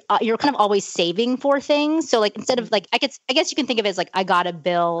business, you're kind of always saving for things. So instead of I guess you can think of it as I got a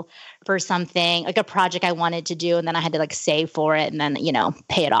bill for something, a project I wanted to do, and then I had to save for it and then,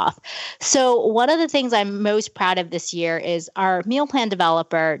 pay it off. So one of the things I'm most proud of this year is our meal plan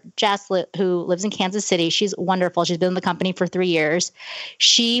developer, Jess, who lives in Kansas City. She's wonderful. She's been in the company for 3 years.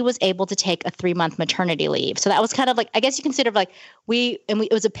 She was able to take a 3-month maternity leave. So that was kind of I guess you consider it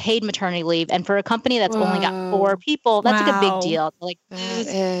was a paid maternity leave. And for a company that's only got 4 people, that's a big deal. That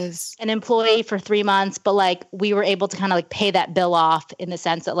is an employee for 3 months, but we were able to kind of pay that bill off in the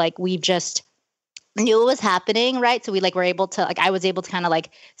sense that we just knew it was happening, right? So we were able to I was able to kind of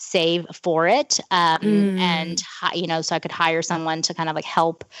save for it, and so I could hire someone to kind of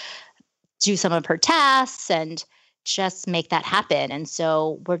help do some of her tasks and just make that happen. And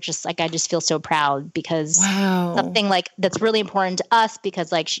so we're just I just feel so proud because something that's really important to us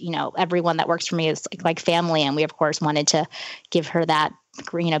because everyone that works for me is like family. And we of course wanted to give her that,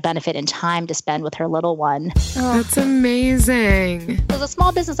 benefit and time to spend with her little one. Oh, that's amazing. As a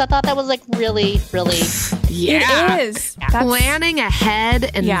small business, I thought that was really, really. Yeah. It is. Planning ahead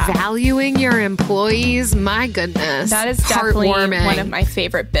and valuing your employees. My goodness. That is definitely one of my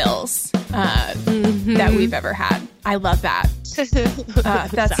favorite bills that we've ever had. I love that.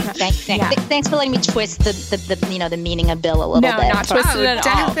 Thanks for letting me twist the meaning of bill a little bit. No, not twisted at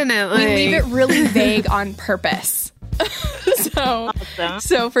all. Definitely. We leave it really vague on purpose. So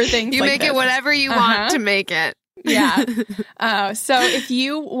for things you make it whatever you want to make it. Yeah. So if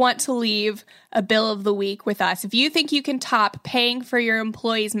you want to leave a bill of the week with us, if you think you can top paying for your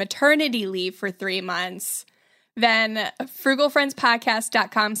employees' maternity leave for 3 months, then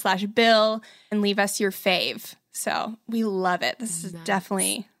frugalfriendspodcast.com/bill and leave us your fave. So we love it. This is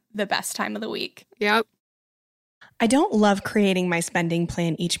definitely the best time of the week. Yep. I don't love creating my spending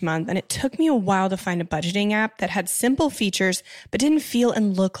plan each month, and it took me a while to find a budgeting app that had simple features but didn't feel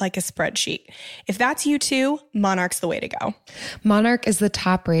and look like a spreadsheet. If that's you too, Monarch's the way to go. Monarch is the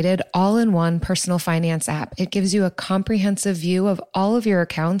top-rated all-in-one personal finance app. It gives you a comprehensive view of all of your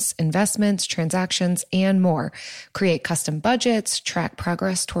accounts, investments, transactions, and more. Create custom budgets, track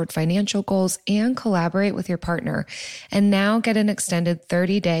progress toward financial goals, and collaborate with your partner. And now get an extended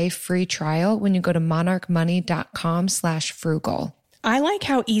 30-day free trial when you go to monarchmoney.com/frugal. I like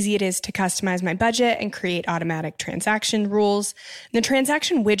how easy it is to customize my budget and create automatic transaction rules. The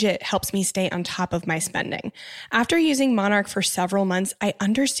transaction widget helps me stay on top of my spending. After using Monarch for several months, I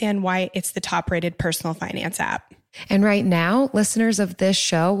understand why it's the top-rated personal finance app. And right now, listeners of this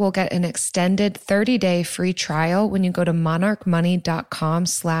show will get an extended 30-day free trial when you go to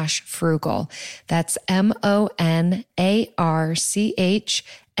monarchmoney.com/frugal. That's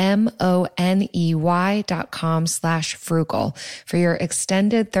monarchmoney.com/frugal. For your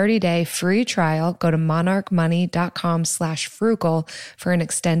extended 30-day free trial, go to monarchmoney.com/frugal for an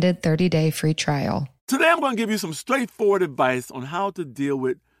extended 30-day free trial. Today, I'm going to give you some straightforward advice on how to deal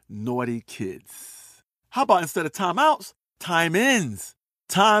with naughty kids. How about instead of timeouts, time-ins?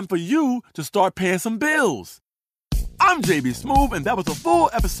 time for you to start paying some bills. I'm JB Smoove, and that was a full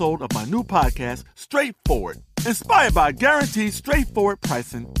episode of my new podcast, Straightforward, inspired by guaranteed straightforward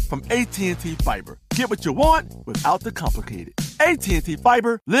pricing from AT&T Fiber. Get what you want without the complicated. AT&T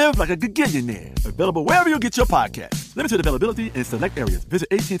Fiber, live like a gigillionaire. Available wherever you get your podcast. Limited availability in select areas. Visit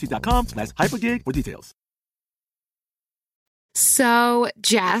AT&T.com/hypergig for details. So,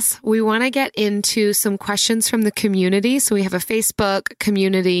 Jess, we want to get into some questions from the community. So we have a Facebook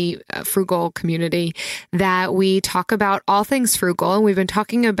community, frugal community, that we talk about all things frugal. And we've been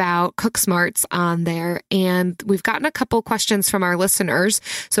talking about Cook Smarts on there. And we've gotten a couple questions from our listeners.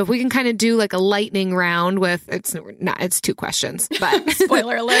 So if we can kind of do like a lightning round with, it's 2 questions, but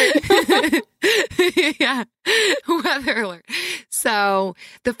spoiler alert. Yeah. Weather alert. So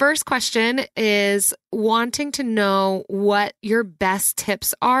the first question is wanting to know what your best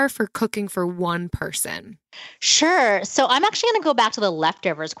tips are for cooking for one person. Sure. So I'm actually going to go back to the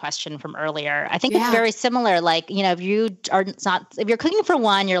leftovers question from earlier. I think it's very similar. Like, if you're cooking for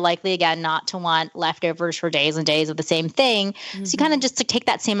one, you're likely, again, not to want leftovers for days and days of the same thing. Mm-hmm. So you kind of just to take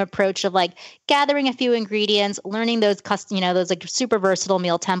that same approach of like gathering a few ingredients, learning those those like super versatile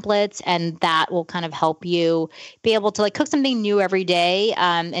meal templates, and that will kind of help you be able to like cook something new every day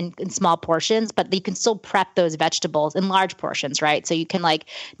in small portions, but you can still prep those vegetables in large portions, right? So you can like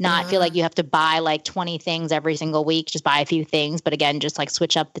not feel like you have to buy like 20 things every single week, just buy a few things, but again, just like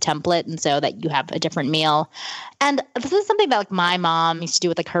switch up the template and so that you have a different meal. And this is something that like my mom used to do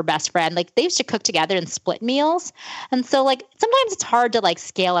with like her best friend. Like they used to cook together and split meals. And so like sometimes it's hard to like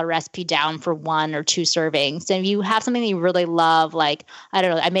scale a recipe down for 1 or 2 servings. And if you have something that you really love, like, I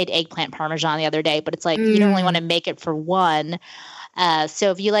don't know, I made eggplant Parmesan the other day, but it's like you don't really want to make it for one.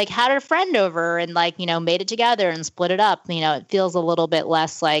 So if you like had a friend over and like, made it together and split it up, it feels a little bit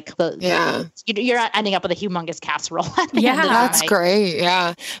less like you're not ending up with a humongous casserole. That's great.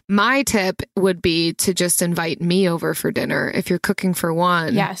 Yeah. My tip would be to just invite me over for dinner. If you're cooking for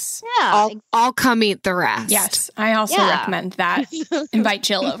one. Yes. Yeah. I'll come eat the rest. Yes. I also recommend that. Invite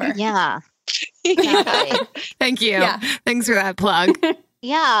Jill over. Yeah. Exactly. Thank you. Yeah. Thanks for that plug.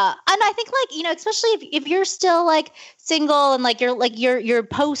 Yeah. And I think like, especially if you're still like single and like your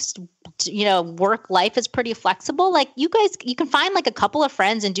post, work life is pretty flexible. Like you can find like a couple of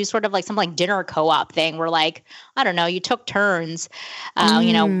friends and do sort of like some like dinner co-op thing where like, I don't know, you took turns,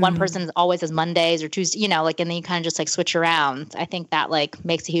 one person always has Mondays or Tuesdays, and then you kind of just like switch around. I think that like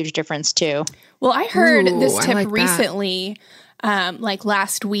makes a huge difference too. Well, I heard this tip recently, like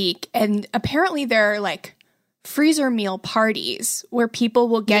last week, and apparently there are like freezer meal parties where people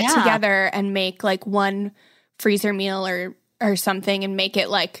will get together and make like one freezer meal or something and make it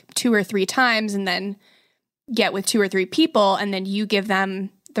like 2 or 3 times and then get with 2 or 3 people and then you give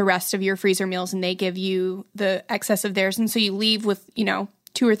them the rest of your freezer meals and they give you the excess of theirs. And so you leave with,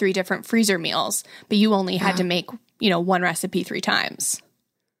 2 or 3 different freezer meals, but you only had to make, one recipe 3 times.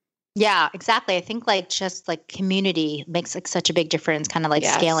 Yeah, exactly. I think like just like community makes like such a big difference, kind of like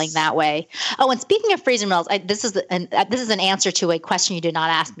scaling that way. Oh, and speaking of freezer meals, this is an answer to a question you did not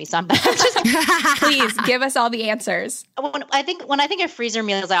ask me. So I'm just please give us all the answers. When I think of freezer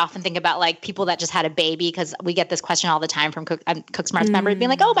meals, I often think about like people that just had a baby, because we get this question all the time from Cook Smarts members being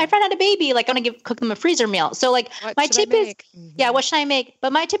like, "Oh, my friend had a baby. Like, I'm gonna cook them a freezer meal." So like my tip is, what should I make?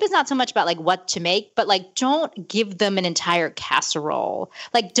 But my tip is not so much about like what to make, but like don't give them an entire casserole.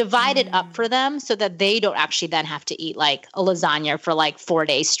 Like divide it up for them so that they don't actually then have to eat like a lasagna for like 4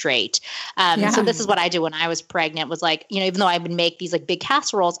 days straight. So this is what I do when I was pregnant, was like, even though I would make these like big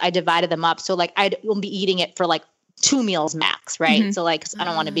casseroles, I divided them up. So like I'd be eating it for like 2 meals max, right? Mm-hmm. So like, I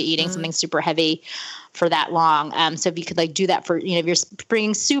don't want to be eating something super heavy for that long. So if you could like do that for, if you're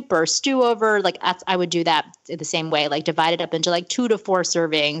bringing soup or stew over, like I would do that the same way, like divide it up into like 2 to 4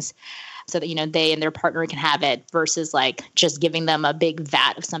 servings. So that, they and their partner can have it, versus like just giving them a big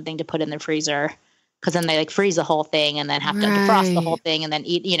vat of something to put in the freezer, because then they like freeze the whole thing and then have to defrost the whole thing and then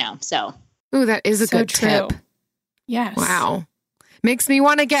eat, so. Ooh, that is a good tip. Yes. Wow. Makes me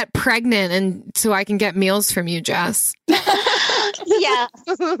want to get pregnant and so I can get meals from you, Jess. Yeah.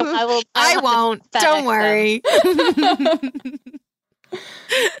 I won't. Don't worry.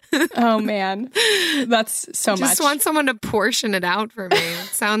 Oh man, that's so much. Just want someone to portion it out for me. It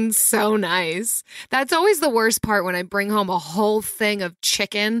sounds so nice. That's always the worst part, when I bring home a whole thing of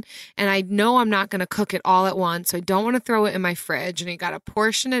chicken and I know I'm not going to cook it all at once. So I don't want to throw it in my fridge, and you got to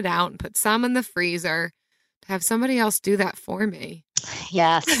portion it out and put some in the freezer to have somebody else do that for me.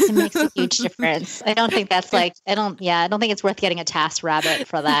 Yes, it makes a huge difference. I don't think that's like, I don't think it's worth getting a task rabbit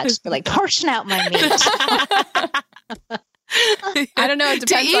for that. Just be like, portion out my meat. I don't know. It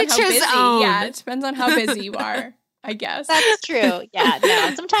depends on how busy. Yeah, it depends on how busy you are. I guess. That's true. Yeah,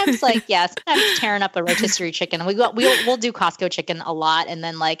 no. Sometimes sometimes tearing up a rotisserie chicken. We'll do Costco chicken a lot, and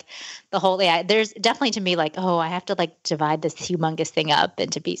then like the whole there's definitely to me like, oh, I have to like divide this humongous thing up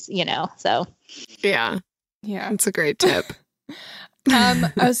into pieces, so. Yeah. It's a great tip.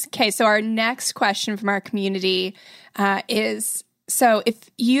 Okay, so our next question from our community is, so if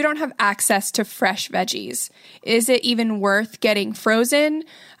you don't have access to fresh veggies, is it even worth getting frozen?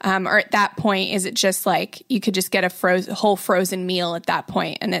 Or at that point, is it just like you could just get a whole frozen meal at that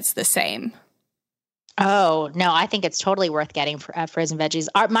point and it's the same? Oh, no, I think it's totally worth getting frozen veggies.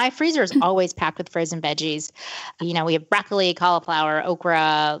 My freezer is always packed with frozen veggies. We have broccoli, cauliflower,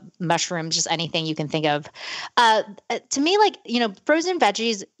 okra, mushrooms, just anything you can think of. To me, frozen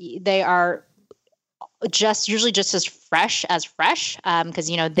veggies, they are usually just as fresh because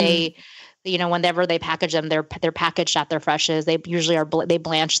they whenever they package them, they're packaged at their freshes. They usually they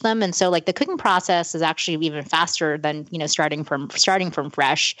blanch them, and so like the cooking process is actually even faster than starting from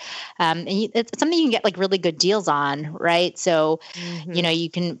fresh. And it's something you can get like really good deals on, right? So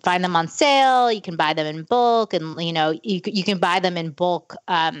you can find them on sale, you can buy them in bulk, and you can buy them in bulk,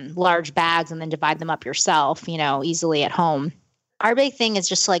 large bags, and then divide them up yourself, easily at home. Our big thing is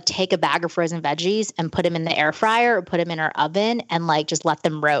just to like take a bag of frozen veggies and put them in the air fryer or put them in our oven and like just let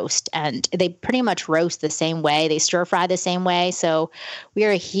them roast. And they pretty much roast the same way. They stir fry the same way. So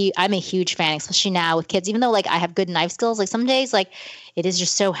I'm a huge fan, especially now with kids, even though like I have good knife skills, like some days like it is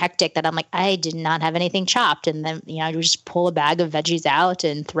just so hectic that I'm like, I did not have anything chopped. And then, I just pull a bag of veggies out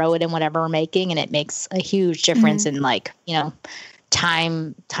and throw it in whatever we're making. And it makes a huge difference in like,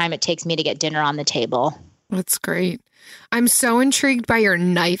 time it takes me to get dinner on the table. That's great. I'm so intrigued by your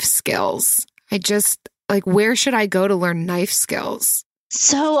knife skills. I just where should I go to learn knife skills?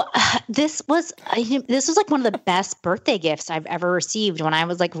 So this was like one of the best birthday gifts I've ever received. When I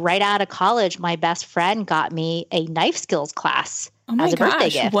was like right out of college, my best friend got me a knife skills class as a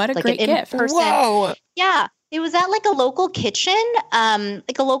birthday gift. What a great gift. Whoa. Yeah. It was at like a local kitchen,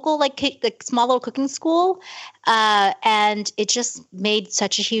 like a local like small little cooking school, and it just made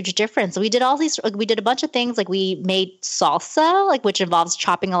such a huge difference. We did we did a bunch of things, like we made salsa, which involves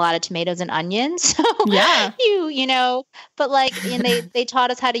chopping a lot of tomatoes and onions. So yeah, but they taught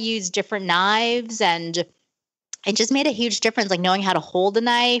us how to use different knives, and it just made a huge difference, like knowing how to hold a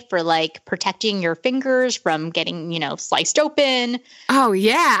knife or like protecting your fingers from getting, sliced open. Oh,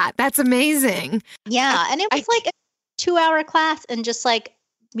 yeah. That's amazing. Yeah. And it was like a 2-hour class. And just like,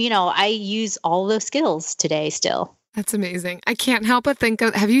 I use all those skills today still. That's amazing. I can't help but think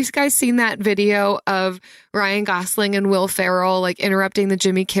of, have you guys seen that video of Ryan Gosling and Will Ferrell like interrupting the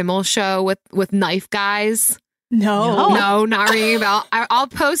Jimmy Kimmel show with knife guys? No, not ringing a bell. I'll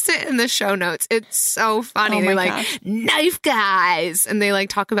post it in the show notes. It's so funny. They're like, knife guys. And they like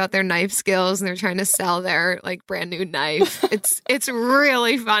talk about their knife skills and they're trying to sell their like brand new knife. It's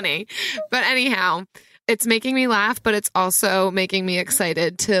really funny. But anyhow, it's making me laugh, but it's also making me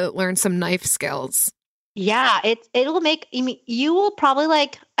excited to learn some knife skills. Yeah, it'll make, you will probably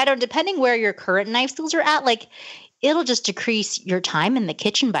depending where your current knife skills are at, it'll just decrease your time in the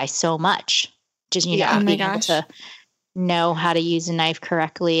kitchen by so much. Just, being able to know how to use a knife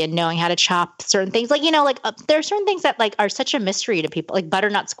correctly and knowing how to chop certain things. There are certain things that are such a mystery to people, like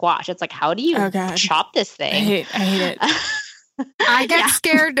butternut squash. It's like, how do you chop this thing? I hate it. I get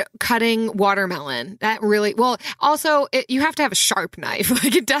scared cutting watermelon. That really, also you have to have a sharp knife.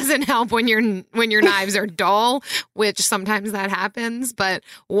 Like it doesn't help when your knives are dull, which sometimes that happens, but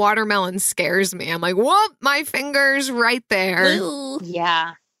watermelon scares me. I'm like, whoop, my finger's right there.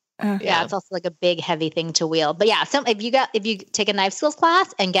 Yeah. Yeah, it's also like a big, heavy thing to wield. But yeah, if you take a knife skills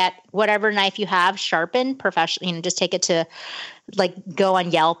class and get whatever knife you have sharpened professionally, just take it to go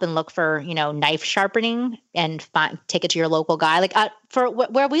on Yelp and look for, knife sharpening and take it to your local guy. For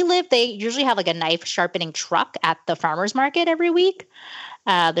where we live, they usually have a knife sharpening truck at the farmer's market every week.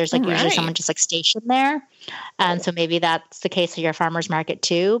 There's usually someone just stationed there. And so maybe that's the case at your farmer's market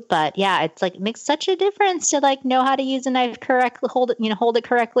too. But yeah, it's it makes such a difference to know how to use a knife correctly, hold it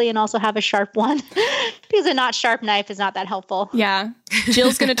correctly, and also have a sharp one because a not sharp knife is not that helpful. Yeah.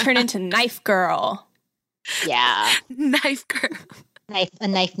 Jill's going to turn into knife girl. Yeah. Knife girl. A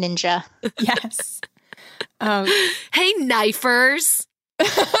knife ninja. Yes. Hey, knifers.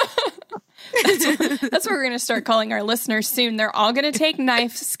 That's what we're going to start calling our listeners soon. They're all going to take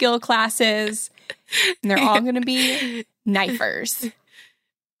knife skill classes, and they're all going to be knifers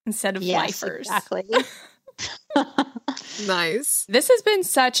instead of lifers. Exactly. Nice. This has been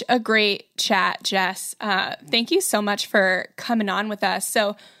such a great chat, Jess. Thank you so much for coming on with us.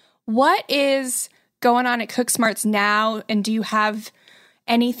 So what is going on at Cook Smarts now, and do you have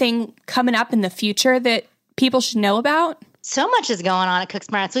anything coming up in the future that people should know about? So much is going on at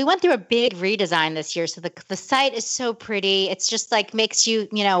CookSmart. So we went through a big redesign this year. So the site is so pretty. It's just like makes you,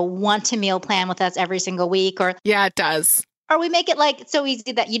 want to meal plan with us every single week. Yeah, it does. Or we make it like so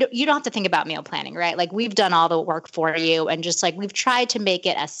easy that you don't have to think about meal planning, right? Like we've done all the work for you, and just like we've tried to make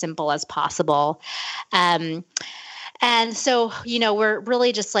it as simple as possible. And so, we're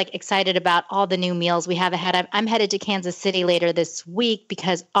really just like excited about all the new meals we have ahead. I'm headed to Kansas City later this week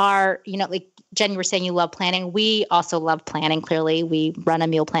because like Jen, you were saying you love planning. We also love planning. Clearly, we run a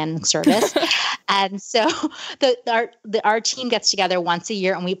meal planning service. And so our team gets together once a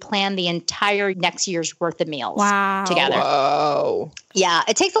year and we plan the entire next year's worth of meals together. Whoa. Yeah,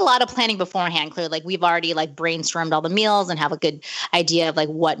 it takes a lot of planning beforehand. Clearly, like we've already like brainstormed all the meals and have a good idea of like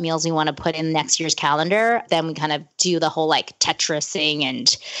what meals we want to put in next year's calendar. Then we kind of do the whole like Tetrising and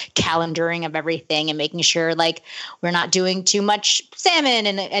calendaring of everything and making sure like we're not doing too much salmon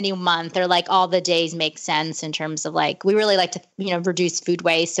in any month, or like all the days make sense in terms of like we really like to reduce food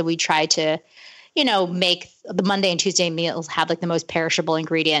waste. So we try to make the Monday and Tuesday meals have like the most perishable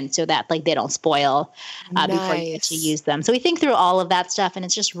ingredients so that like they don't spoil before you get to use them. So we think through all of that stuff, and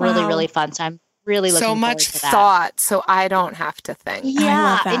it's just really, really fun. So I'm really looking forward to that. So much thought, so I don't have to think.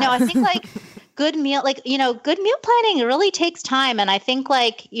 Yeah, I think like good meal planning really takes time. And I think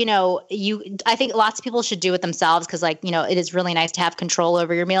like, I think lots of people should do it themselves because like, it is really nice to have control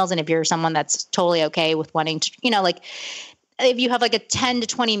over your meals. And if you're someone that's totally okay with wanting to, like if you have like a 10 to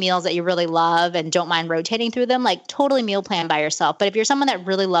 20 meals that you really love and don't mind rotating through them, like totally meal plan by yourself. But if you're someone that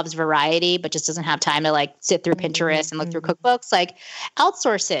really loves variety, but just doesn't have time to like sit through Pinterest and look through cookbooks, like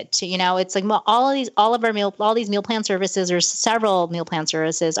outsource it to, it's like all these meal plan services, or several meal plan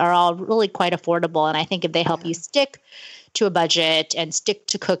services, are all really quite affordable. And I think if they help you stick to a budget and stick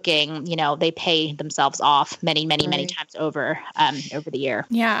to cooking, they pay themselves off many, many, many times over the year.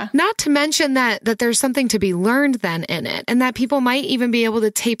 Yeah. Not to mention that there's something to be learned then in it, and that people might even be able to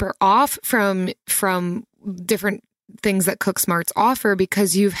taper off from different things that CookSmarts offer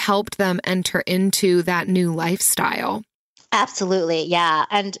because you've helped them enter into that new lifestyle. Absolutely. Yeah.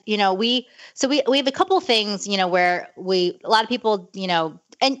 And, we have a couple of things, where a lot of people,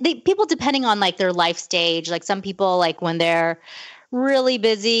 and people depending on like their life stage, like some people like when they're really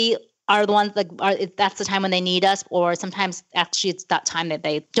busy are the ones that's the time when they need us, or sometimes actually it's that time that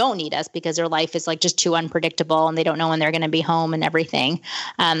they don't need us because their life is like just too unpredictable and they don't know when they're going to be home and everything.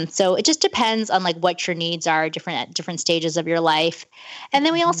 So it just depends on like what your needs are at different stages of your life. And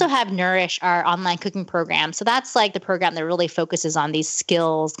then we also have Nourish, our online cooking program. So that's like the program that really focuses on these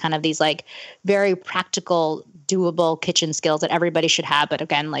skills, kind of these like very practical, doable kitchen skills that everybody should have. But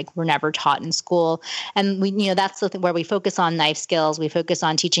again, like we're never taught in school. And we, that's the thing where we focus on knife skills. We focus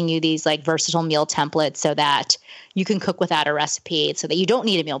on teaching you these like versatile meal templates so that you can cook without a recipe, so that you don't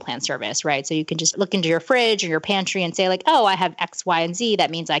need a meal plan service, right? So you can just look into your fridge or your pantry and say like, oh, I have X, Y, and Z.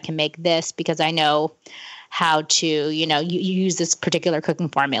 That means I can make this because I know how to, you use this particular cooking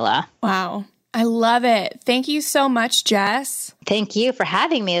formula. Wow. I love it. Thank you so much, Jess. Thank you for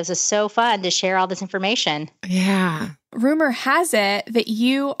having me. This was so fun to share all this information. Yeah. Rumor has it that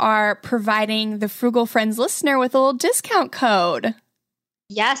you are providing the Frugal Friends listener with a little discount code.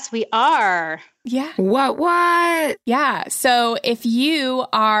 Yes, we are. Yeah. What? Yeah. So if you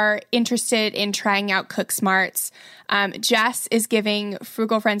are interested in trying out CookSmarts, Jess is giving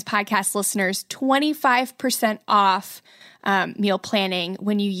Frugal Friends podcast listeners 25% off meal planning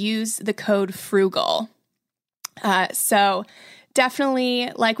when you use the code FRUGAL. So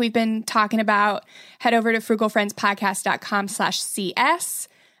definitely, like we've been talking about, head over to frugalfriendspodcast.com/CS,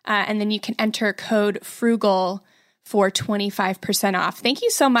 and then you can enter code FRUGAL for 25% off. Thank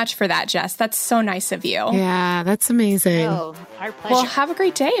you so much for that, Jess. That's so nice of you. Yeah, that's amazing. Oh, our pleasure. Well, have a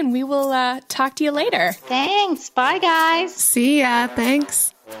great day, and we will talk to you later. Thanks. Bye, guys. See ya.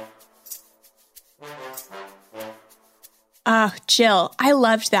 Thanks. Jill, I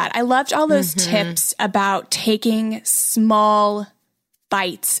loved that. I loved all those tips about taking small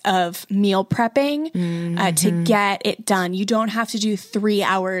bites of meal prepping to get it done. You don't have to do 3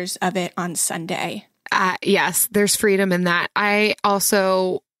 hours of it on Sunday. Yes, there's freedom in that. I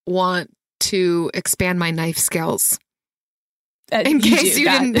also want to expand my knife skills. In case you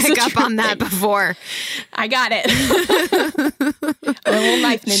didn't pick up on that before. I got it. A little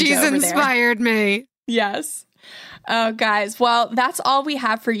knife ninja. She's inspired me. Yes. Oh, guys. Well, that's all we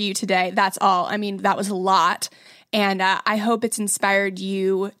have for you today. That's all. I mean, that was a lot. And I hope it's inspired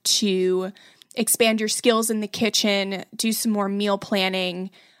you to expand your skills in the kitchen, do some more meal planning,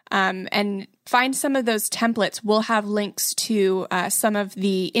 and find some of those templates. We'll have links to some of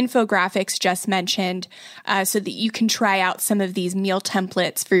the infographics just mentioned so that you can try out some of these meal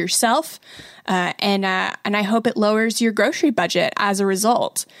templates for yourself. And I hope it lowers your grocery budget as a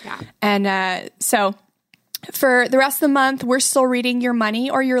result. Yeah. And so for the rest of the month, we're still reading Your Money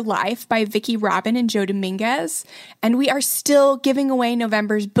or Your Life by Vicki Robin and Joe Dominguez. And we are still giving away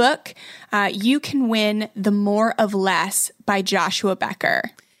November's book. You can win The More of Less by Joshua Becker.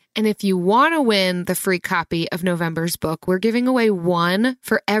 And if you want to win the free copy of November's book, we're giving away one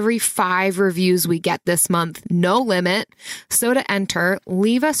for every 5 reviews we get this month. No limit. So to enter,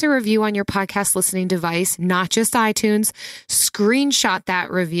 leave us a review on your podcast listening device, not just iTunes. Screenshot that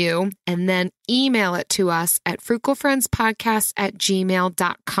review and then email it to us at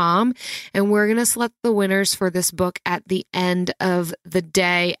frugalfriendspodcast@gmail.com. And we're going to select the winners for this book at the end of the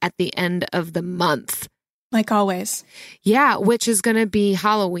day, at the end of the month. Like always. Yeah, which is going to be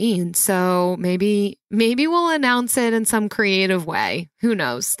Halloween. So maybe we'll announce it in some creative way. Who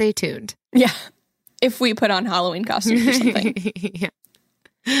knows? Stay tuned. Yeah. If we put on Halloween costumes or something. Yeah.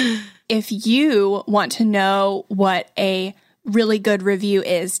 If you want to know what a really good review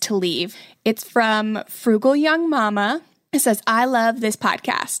is to leave, it's from Frugal Young Mama. It says, I love this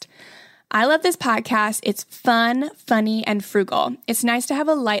podcast. I love this podcast. It's fun, funny, and frugal. It's nice to have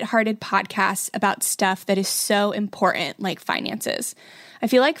a lighthearted podcast about stuff that is so important, like finances. I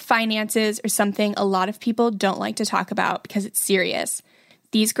feel like finances are something a lot of people don't like to talk about because it's serious.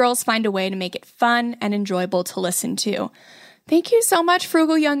 These girls find a way to make it fun and enjoyable to listen to. Thank you so much,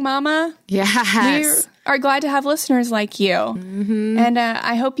 Frugal Young Mama. Yes. We are glad to have listeners like you. Mm-hmm. And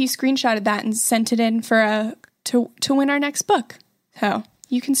I hope you screenshotted that and sent it in for to win our next book. So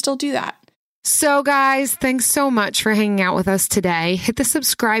you can still do that. So guys, thanks so much for hanging out with us today. Hit the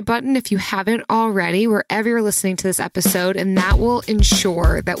subscribe button if you haven't already, wherever you're listening to this episode, and that will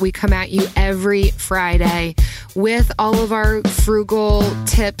ensure that we come at you every Friday with all of our frugal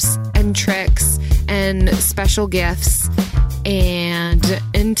tips and tricks and special gifts. And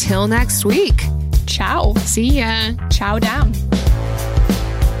until next week, ciao. See ya. Ciao down.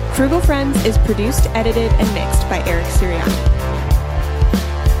 Frugal Friends is produced, edited, and mixed by Eric Sirianni.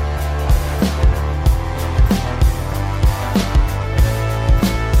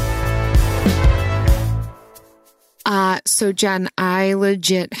 So Jen, I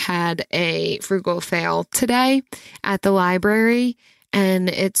legit had a frugal fail today at the library, and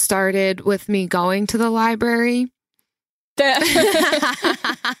it started with me going to the library. I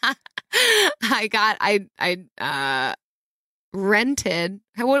rented.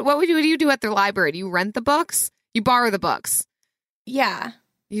 What do you do at the library? Do you rent the books? You borrow the books? Yeah.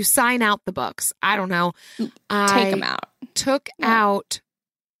 You sign out the books. I don't know. Take them out. Took out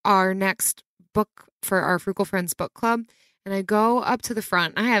our next book for our Frugal Friends book club, and I go up to the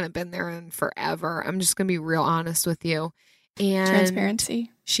front. I haven't been there in forever. I'm just going to be real honest with you. And transparency.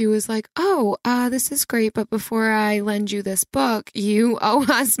 She was like, oh, this is great, but before I lend you this book, you owe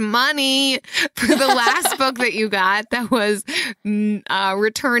us money for the last book that you got that was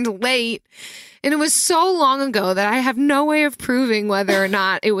returned late. And it was so long ago that I have no way of proving whether or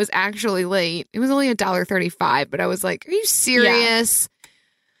not it was actually late. It was only $1.35, but I was like, are you serious? Yeah.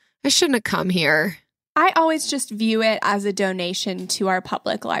 I shouldn't have come here. I always just view it as a donation to our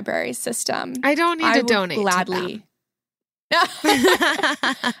public library system. I don't need to donate gladly.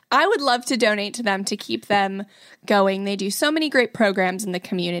 I would love to donate to them to keep them going. They do so many great programs in the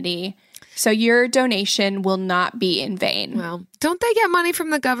community. So your donation will not be in vain. Well, don't they get money from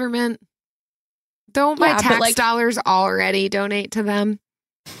the government? Don't my tax dollars already donate to them?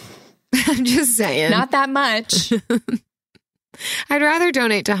 I'm just saying. Not that much. I'd rather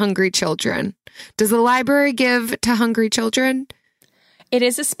donate to hungry children. Does the library give to hungry children? It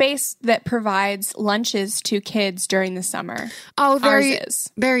is a space that provides lunches to kids during the summer. Oh,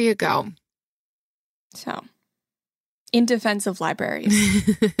 there you go. So, in defense of libraries.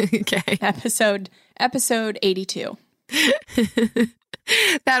 Okay. Episode 82.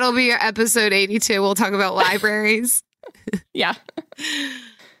 That'll be your episode 82. We'll talk about libraries. Yeah.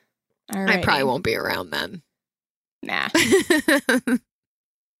 Alrighty. I probably won't be around then. Nah.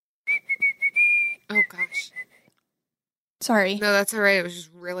 Oh, gosh. Sorry. No, that's all right. It was just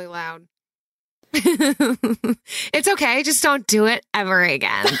really loud. It's okay. Just don't do it ever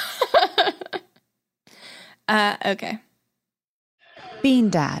again. Okay. Bean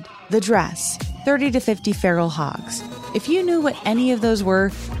Dad, The Dress, 30 to 50 Feral Hogs. If you knew what any of those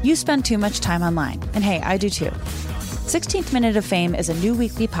were, you spend too much time online. And hey, I do too. 16th Minute of Fame is a new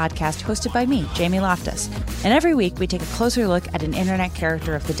weekly podcast hosted by me, Jamie Loftus. And every week we take a closer look at an internet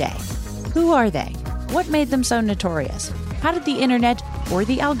character of the day. Who are they? What made them so notorious? How did the internet or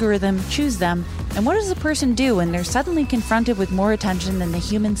the algorithm choose them? And what does a person do when they're suddenly confronted with more attention than the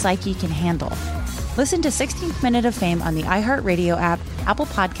human psyche can handle? Listen to 16th Minute of Fame on the iHeartRadio app, Apple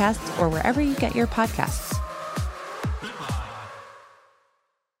Podcasts, or wherever you get your podcasts.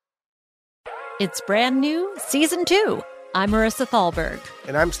 It's brand new, Season 2. I'm Marissa Thalberg.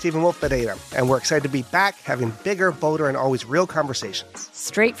 And I'm Stephen Wolf Bedeta, and we're excited to be back having bigger, bolder, and always real conversations.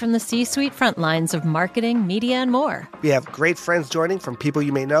 Straight from the C-suite front lines of marketing, media, and more. We have great friends joining from people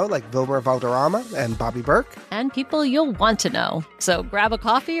you may know, like Wilmer Valderrama and Bobby Burke. And people you'll want to know. So grab a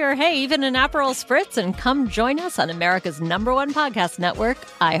coffee or, hey, even an Aperol Spritz and come join us on America's #1 podcast network,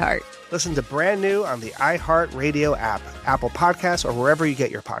 iHeart. Listen to brand new on the iHeartRadio app, Apple Podcasts, or wherever you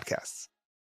get your podcasts.